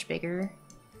 much bigger.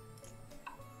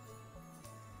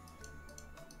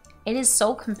 It is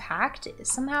so compact.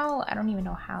 Somehow, I don't even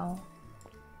know how.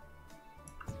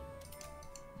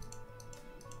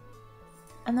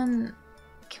 And then,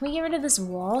 can we get rid of this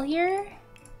wall here?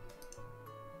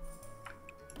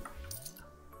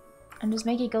 And just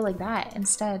make it go like that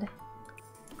instead.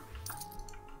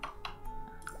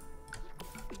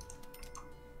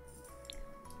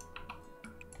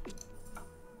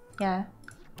 Yeah.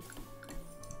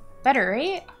 Better,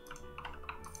 right?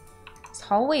 This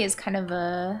hallway is kind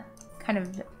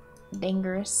of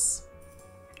dangerous.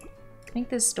 Make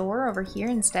this door over here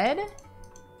instead.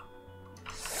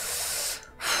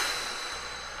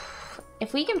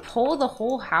 If we can pull the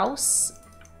whole house,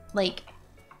 like,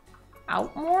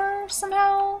 out more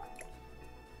somehow.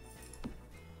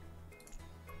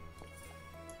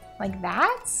 Like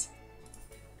that?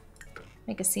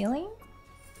 Make a ceiling?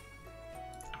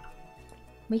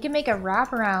 We can make a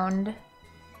wraparound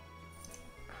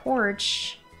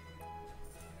porch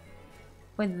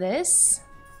with this.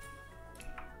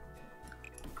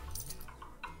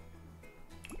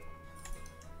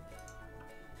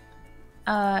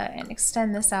 And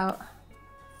extend this out.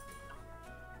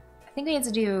 I think we have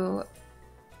to do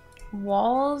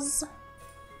walls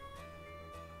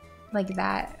like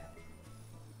that.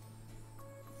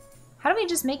 How do we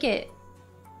just make it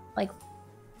like...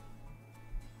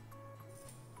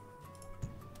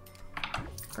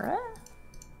 Bruh?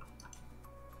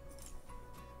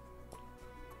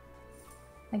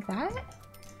 Like that?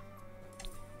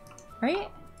 Right?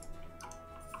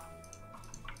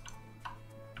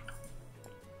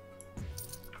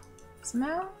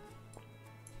 Somehow?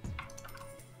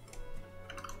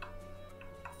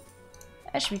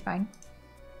 That should be fine.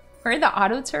 Where are the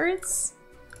auto turrets?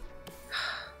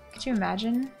 Could you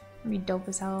imagine? That'd be dope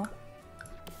as hell.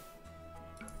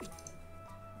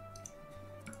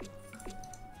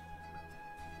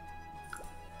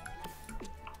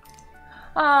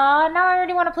 Aw, now I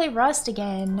already want to play Rust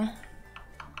again.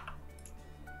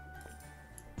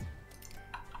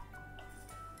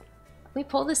 We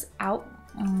pull this out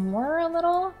more a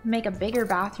little, make a bigger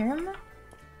bathroom,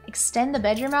 extend the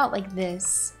bedroom out like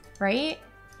this, right?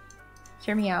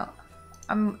 Hear me out.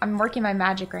 I'm working my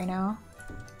magic right now.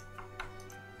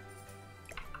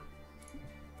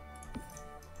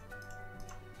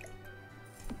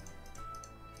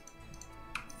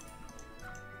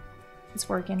 It's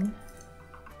working.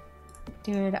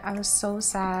 Dude, I was so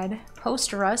sad.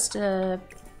 Post-Rust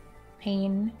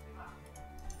pain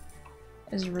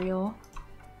is real.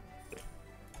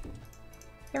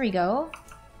 Here we go.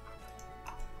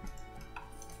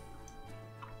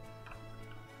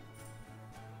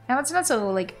 Now it's not so,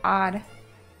 like, odd.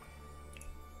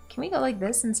 Can we go like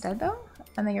this instead, though?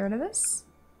 And then get rid of this?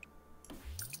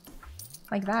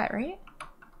 Like that, right?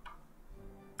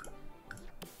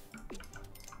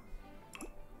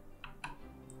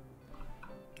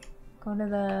 Go to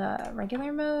the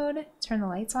regular mode, turn the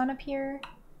lights on up here.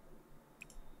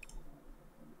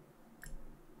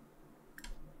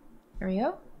 There we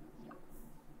go.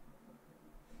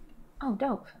 Oh,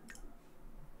 dope.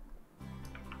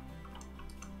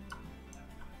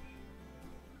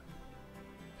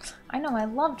 I know, I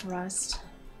loved Rust.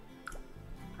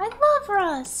 I love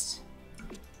Rust!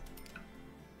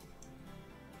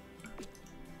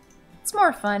 It's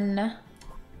more fun.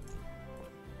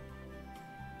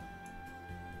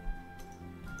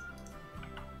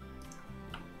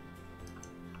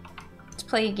 To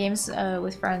play games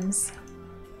with friends.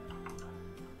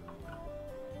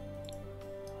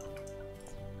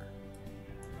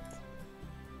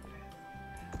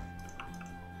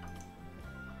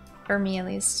 For me, at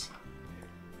least.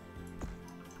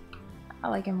 I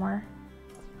like it more.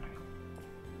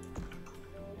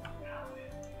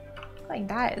 Like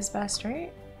that is best,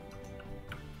 right?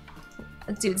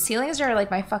 Dude, ceilings are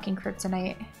like my fucking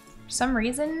kryptonite. For some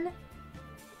reason,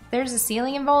 if there's a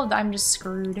ceiling involved, I'm just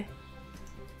screwed.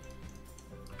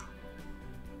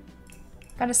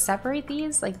 Gotta separate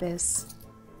these like this.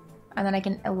 And then I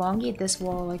can elongate this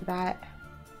wall like that.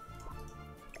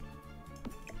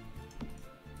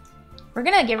 We're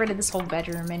gonna get rid of this whole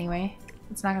bedroom anyway.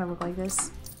 It's not gonna look like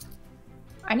this.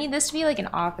 I need this to be like an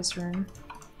office room.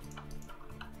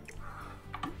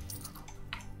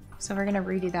 So we're gonna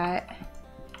redo that.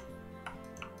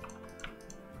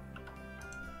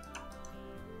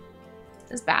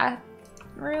 This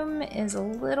bathroom is a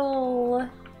little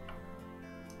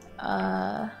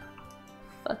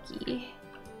fucky.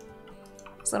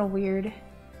 It's a little weird.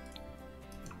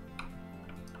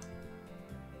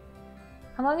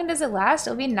 How long does it last?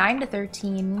 It'll be 9 to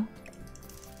 13.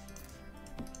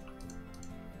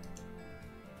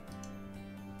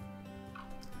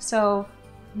 So,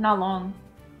 not long.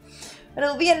 But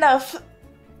it'll be enough.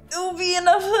 It'll be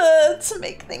enough to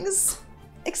make things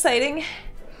exciting.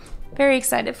 Very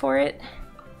excited for it.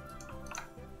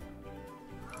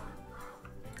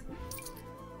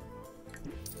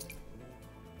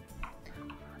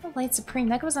 Light Supreme,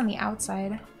 that goes on the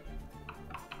outside.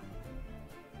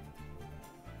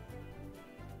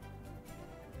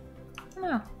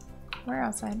 No, we're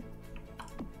outside.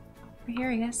 We're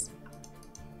here, I guess.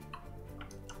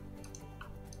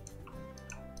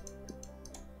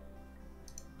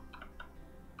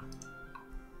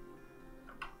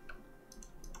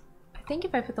 I think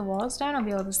if I put the walls down, I'll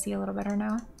be able to see a little better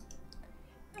now.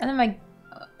 And then my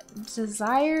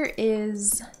desire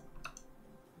is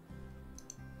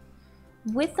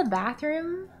with the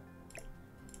bathroom,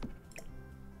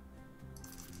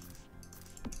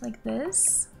 like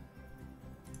this.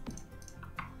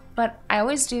 But I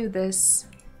always do this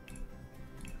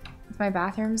with my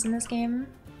bathrooms in this game.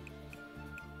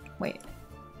 Wait.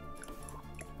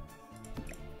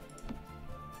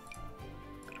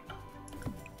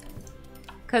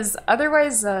 Because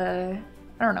otherwise, I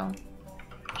don't know.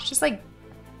 It's just like,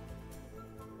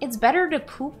 it's better to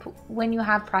poop when you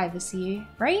have privacy,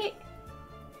 right?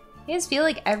 You guys feel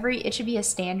like it should be a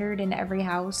standard in every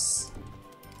house?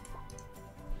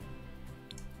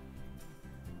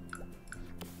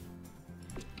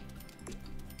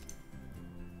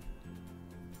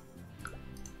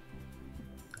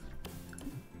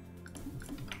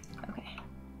 Okay.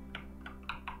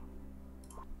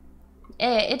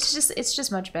 It's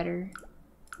just much better.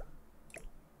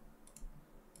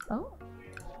 Oh.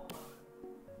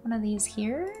 One of these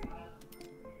here.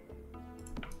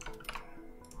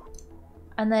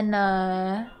 And then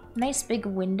nice big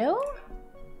window.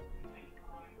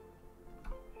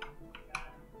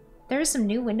 There's some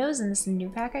new windows in this new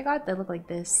pack I got that look like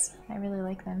this. I really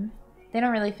like them. They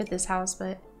don't really fit this house,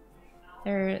 but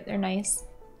they're nice.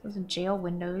 Those are jail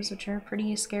windows, which are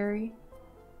pretty scary.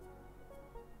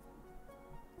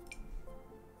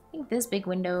 I think this big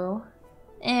window,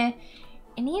 it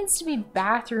needs to be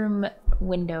bathroom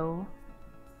window.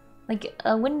 Like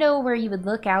a window where you would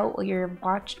look out while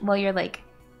you're like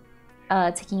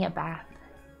taking a bath.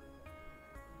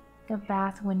 Like a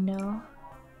bath window.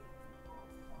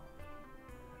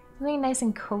 Something nice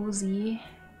and cozy,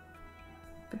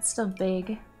 but still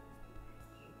big.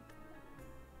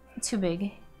 Too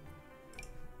big.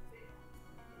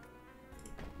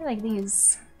 I like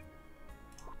these.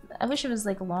 I wish it was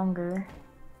like longer.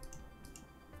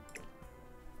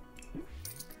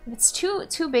 If it's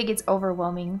too big, it's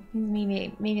overwhelming.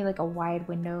 Maybe like a wide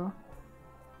window.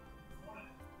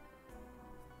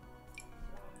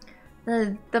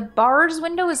 The bars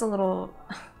window is a little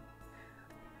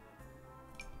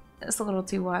it's a little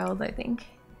too wild, I think.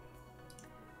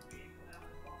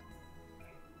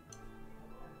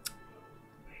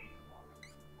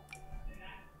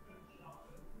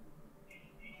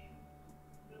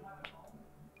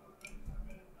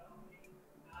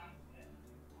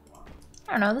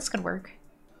 I don't know, this could work.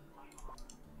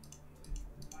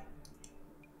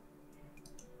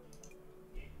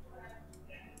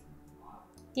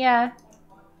 Yeah.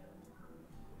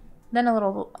 Then a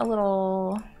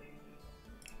little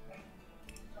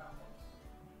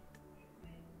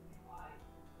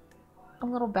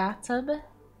bathtub.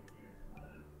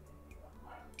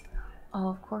 Oh,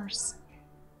 of course.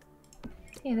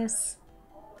 Hey, this.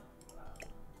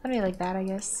 How do you like that, I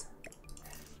guess?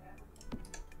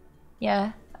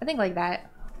 Yeah, I think like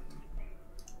that.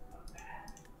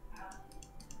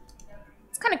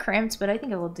 It's kind of cramped, but I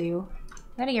think it will do.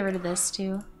 I gotta get rid of this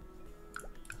too.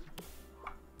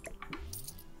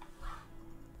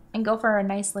 And go for a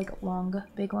nice, like, long,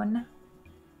 big one.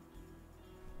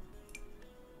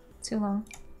 Too long.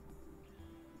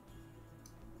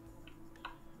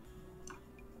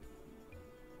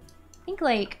 I think,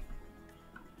 like...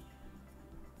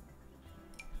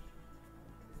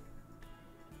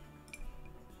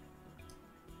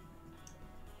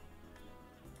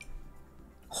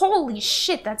 Holy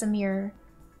shit, that's a mirror.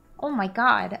 Oh my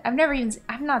god.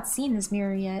 I've not seen this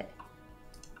mirror yet.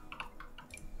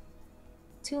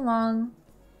 Too long.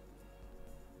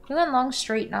 We went long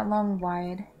straight, not long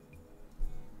wide.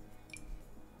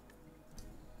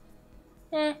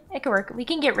 It could work. We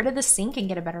can get rid of the sink and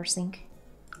get a better sink.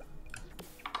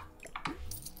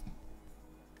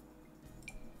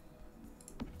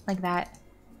 Like that.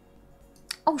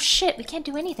 Oh shit, we can't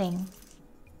do anything.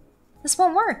 This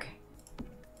won't work.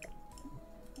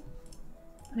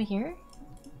 Over here?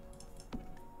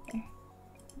 There.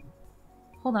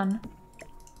 Hold on.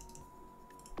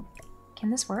 Can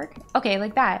this work? Okay,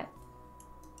 like that.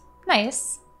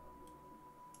 Nice.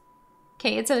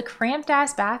 Okay, it's a cramped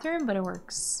ass bathroom, but it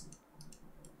works.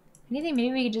 Anything,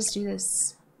 maybe we could just do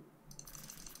this.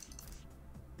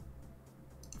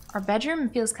 Our bedroom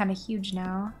feels kind of huge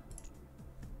now.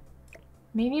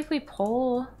 Maybe if we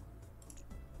pull...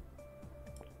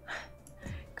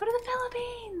 Go to the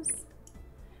Philippines!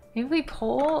 Maybe if we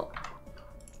pull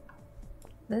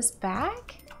this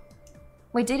back?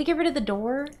 Wait, did he get rid of the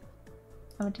door?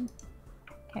 Oh, it didn't.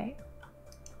 Okay.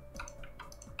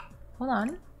 Hold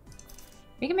on.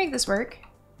 We can make this work.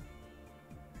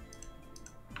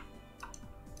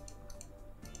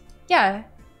 Yeah.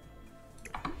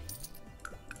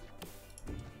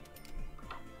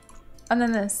 And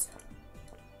then this.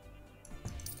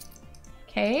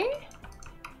 Okay.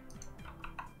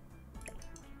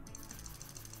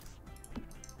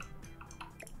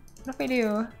 What if we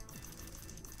do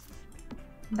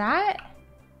that?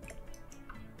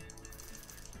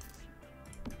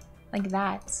 Like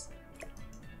that.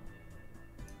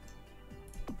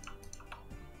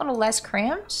 A little less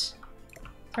cramped.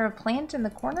 Throw a plant in the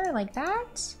corner like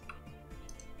that.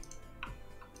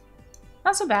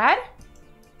 Not so bad.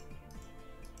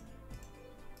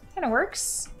 Kinda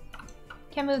works.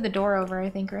 Can't move the door over, I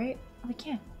think, right? Oh, we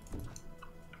can.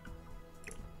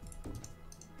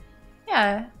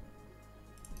 Yeah.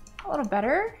 A little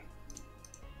better.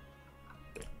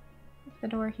 The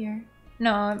door here.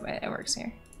 No, it works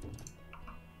here.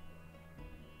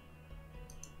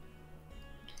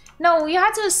 No, you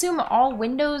have to assume all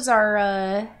windows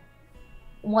are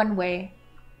one way.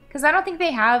 Because I don't think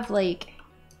they have like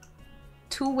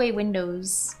two-way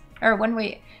windows. Or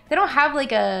one-way. They don't have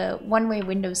like a one-way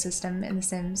window system in The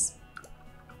Sims.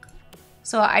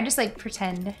 So I just like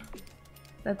pretend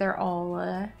that they're all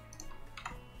I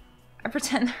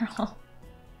pretend they're all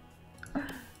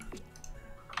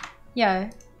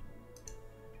yeah.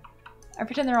 I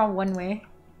pretend they're all one way.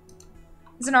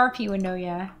 It's an RP window,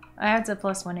 yeah. I have to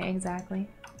 +1 it, exactly.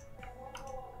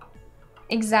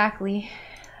 Exactly.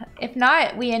 If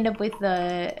not, we end up with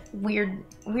the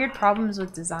weird problems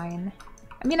with design.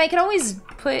 I mean, I can always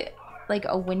put like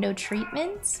a window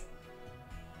treatment.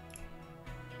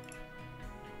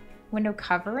 Window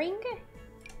covering?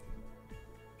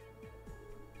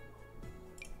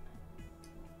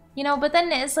 You know, but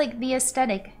then it's like the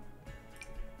aesthetic.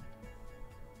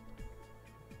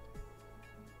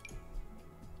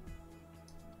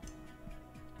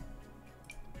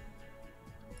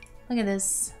 Look at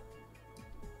this.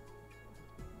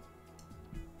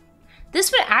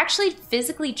 This would actually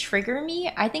physically trigger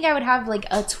me. I think I would have like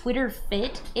a Twitter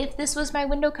fit if this was my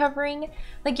window covering.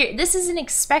 Like this isn't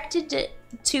expected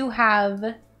to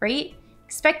have, right?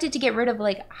 Expected to get rid of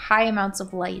like high amounts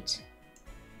of light.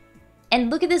 And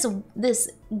look at this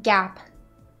gap.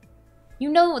 You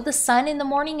know the sun in the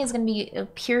morning is gonna be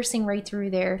piercing right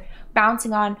through there,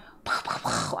 bouncing on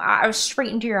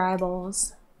straight into your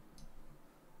eyeballs.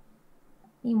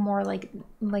 Need more like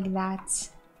that.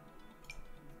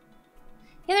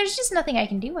 Yeah, there's just nothing I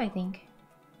can do, I think.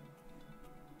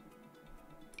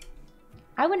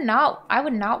 I would not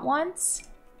want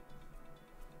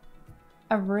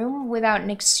a room without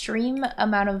an extreme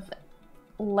amount of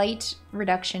light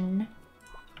reduction.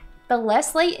 The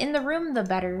less light in the room, the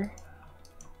better.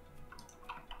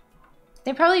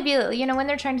 They'd probably be, you know, when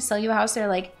they're trying to sell you a house, they're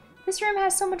like, this room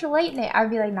has so much light in it. I'd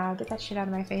be like, nah, get that shit out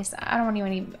of my face. I don't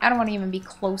want to even be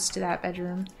close to that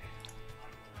bedroom.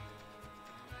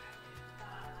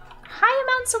 High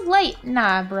amounts of light?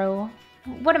 Nah, bro.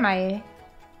 What am I?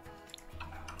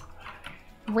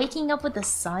 Waking up with the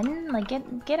sun? Like,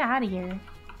 get out of here.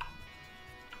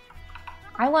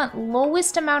 I want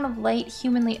lowest amount of light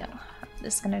humanly. Oh,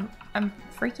 this is gonna. I'm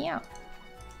freaking out.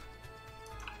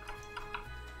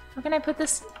 How can I put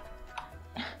this?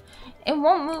 It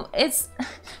won't move. It's.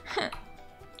 I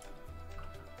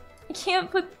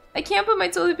can't put my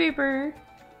toilet paper.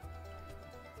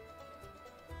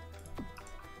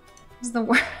 This is the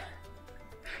worst.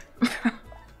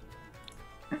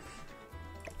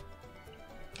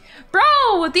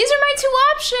 Bro, these are my two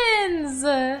options.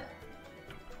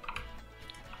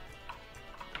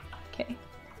 Okay.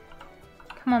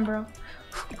 Come on, bro.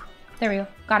 There we go.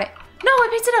 Got it. No, I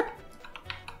picked it up.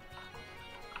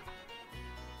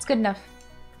 It's good enough.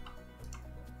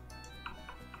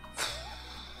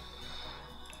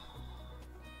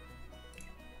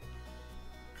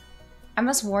 I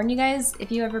must warn you guys,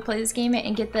 if you ever play this game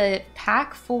and get the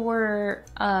pack for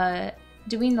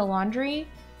doing the laundry,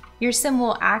 your sim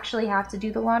will actually have to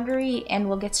do the laundry and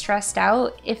will get stressed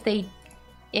out if they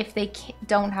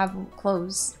don't have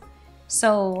clothes.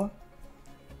 So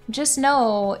just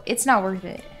know it's not worth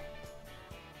it.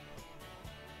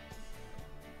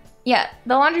 Yeah,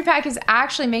 the laundry pack is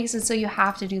actually makes it so you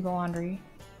have to do the laundry.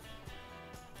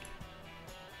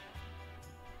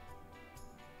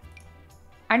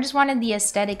 I just wanted the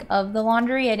aesthetic of the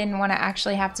laundry. I didn't want to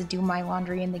actually have to do my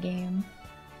laundry in the game.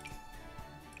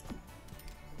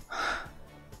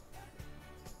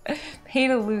 Pay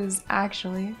to lose,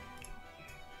 actually.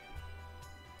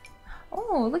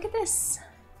 Oh, look at this.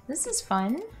 This is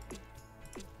fun.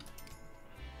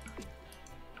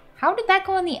 How did that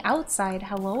go on the outside?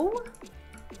 Hello?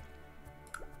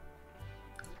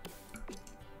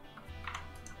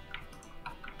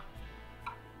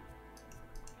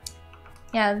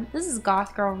 Yeah, this is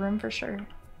goth girl room for sure.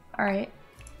 Alright.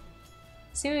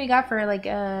 See what we got for like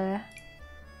why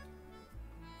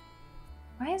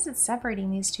is it separating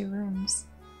these two rooms?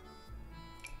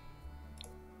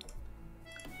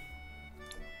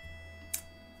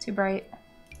 Too bright.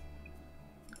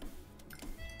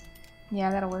 Yeah,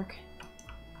 that'll work.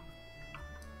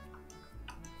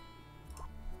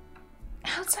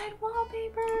 Outside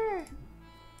wallpaper!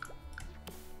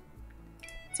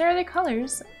 Is there other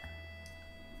colors?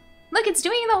 Look, it's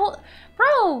doing the whole...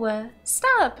 Bro!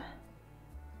 Stop!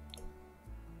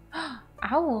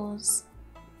 Owls.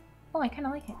 Oh, I kind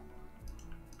of like it.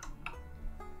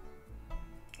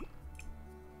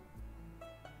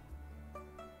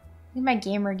 Look at my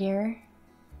gamer gear.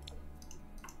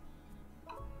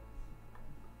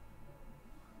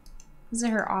 This is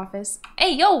her office.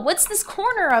 Hey, yo, what's this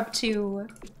corner up to?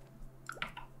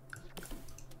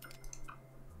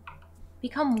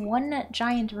 Become one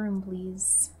giant room,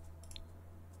 please.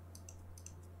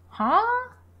 Huh?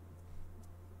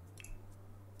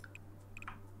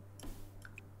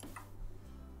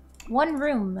 One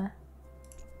room.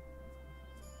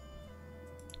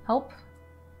 Help?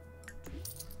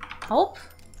 Help?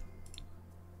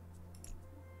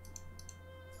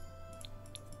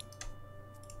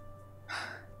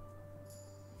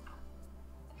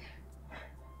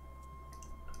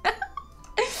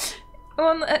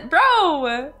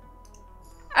 Bro!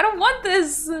 I don't want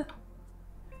this!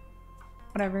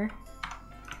 Whatever.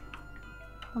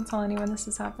 Don't tell anyone this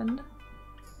has happened.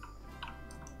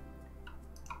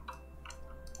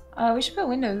 We should put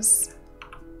windows.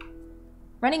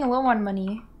 Running low on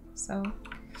money, so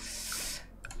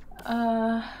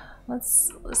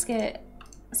let's get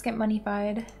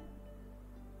money-fied.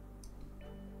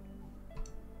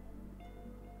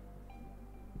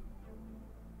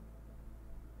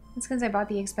 It's because I bought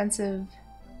the expensive.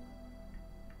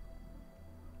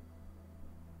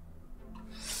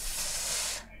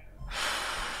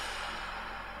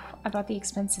 I bought the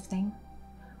expensive thing.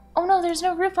 Oh no, there's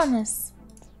no roof on this.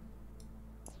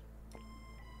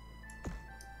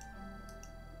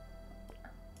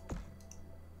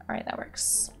 Alright, that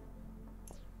works.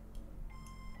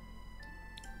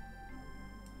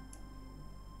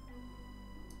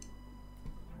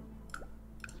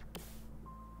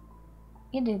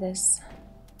 You do this.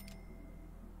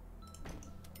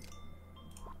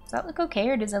 Does that look okay,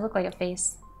 or does it look like a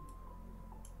face?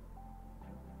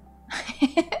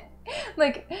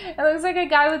 Look, it looks like a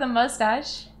guy with a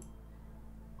mustache.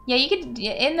 Yeah, you could,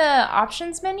 in the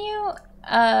options menu,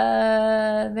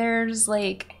 there's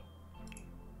like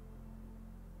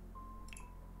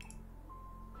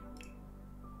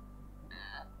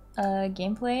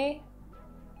gameplay.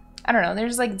 I don't know,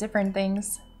 there's like different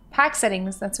things. Pack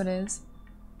settings, that's what it is.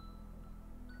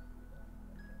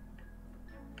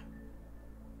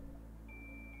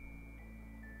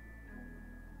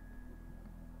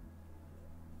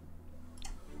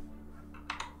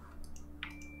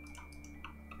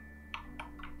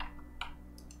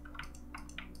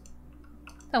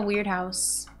 A weird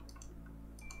house.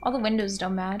 All the windows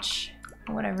don't match.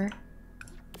 Whatever.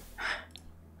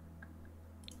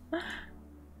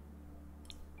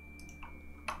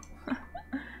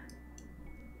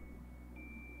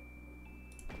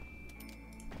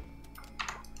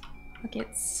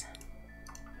 Buckets.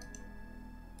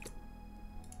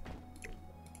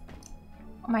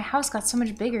 Oh, my house got so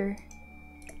much bigger.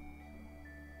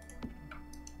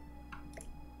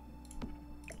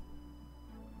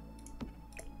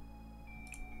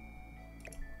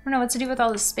 I don't know what to do with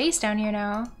all the space down here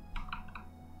now.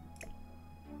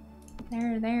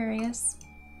 There, I guess.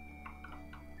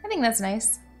 I think that's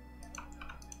nice.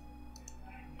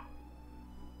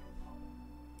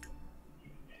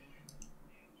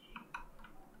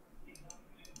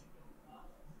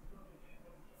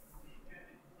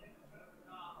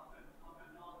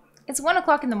 It's 1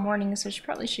 o'clock in the morning, so she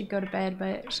probably should go to bed,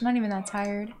 but she's not even that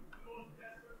tired.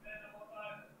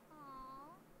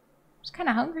 She's kind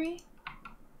of hungry.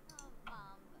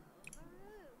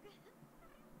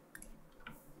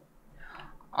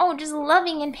 know, just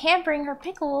loving and pampering her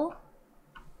pickle.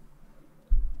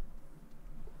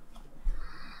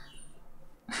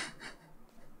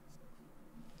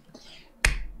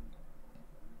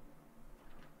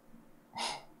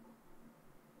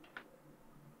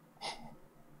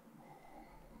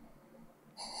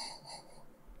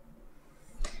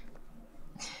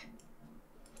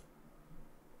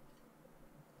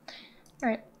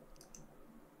 Alright.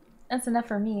 That's enough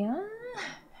for me, huh?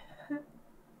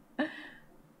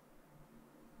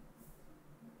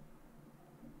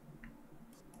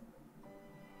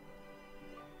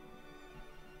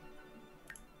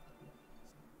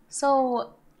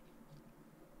 So,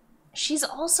 she's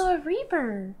also a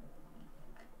Reaper.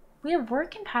 We have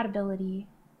work compatibility.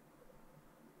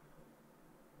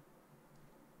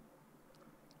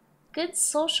 Good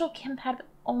social compatibility.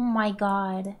 Oh my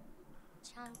god.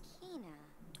 Chankina.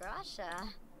 Grasha.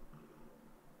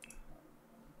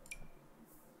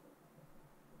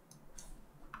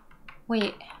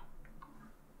 Wait.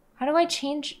 How do I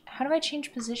change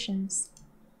positions?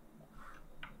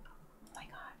 Oh my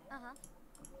god. Uh-huh.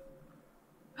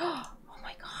 Oh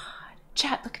my god.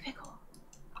 Chat, look at Pickle.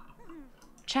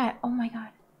 Chat, oh my god.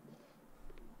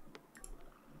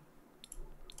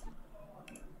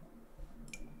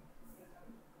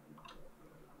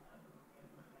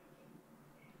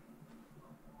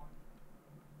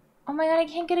 Oh my god, I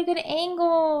can't get a good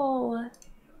angle.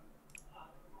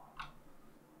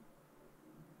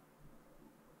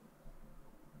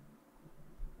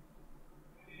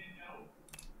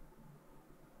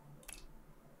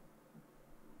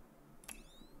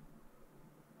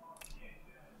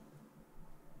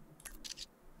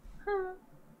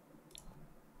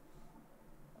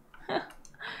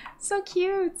 So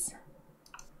cute.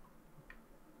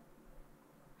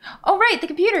 Oh right, the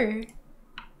computer.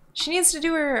 She needs to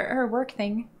do her work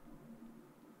thing.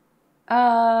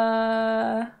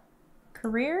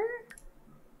 Career?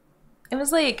 It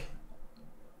was like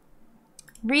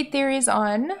read theories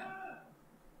on.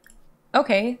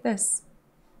 Okay, this.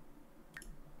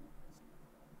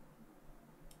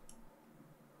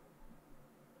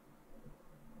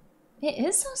 It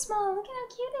is so small. Look at how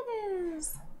cute it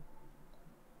is.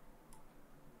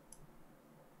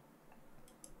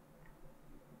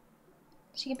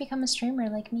 She could become a streamer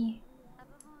like me.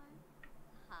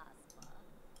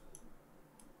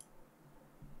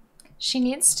 She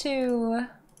needs to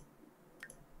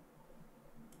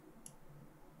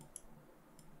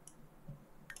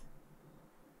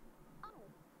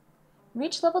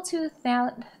reach level 2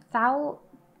 thanatology.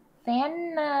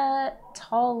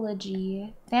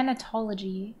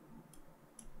 Thanatology.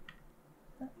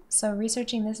 So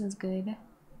researching this is good.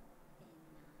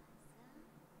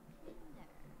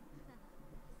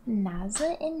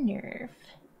 Naza and Nerf.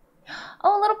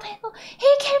 Oh, little Pickle.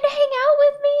 He came to hang out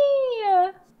with me.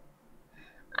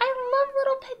 I love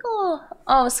little Pickle.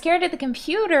 Oh, scared of the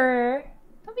computer.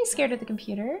 Don't be scared of the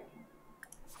computer.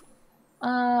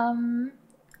 Calm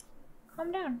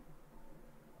down.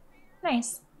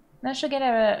 Nice. Now she'll get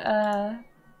a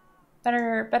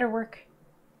better work.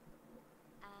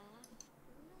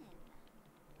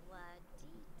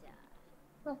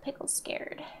 Little Pickle's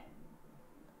scared.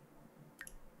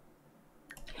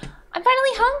 I'm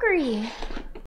finally hungry.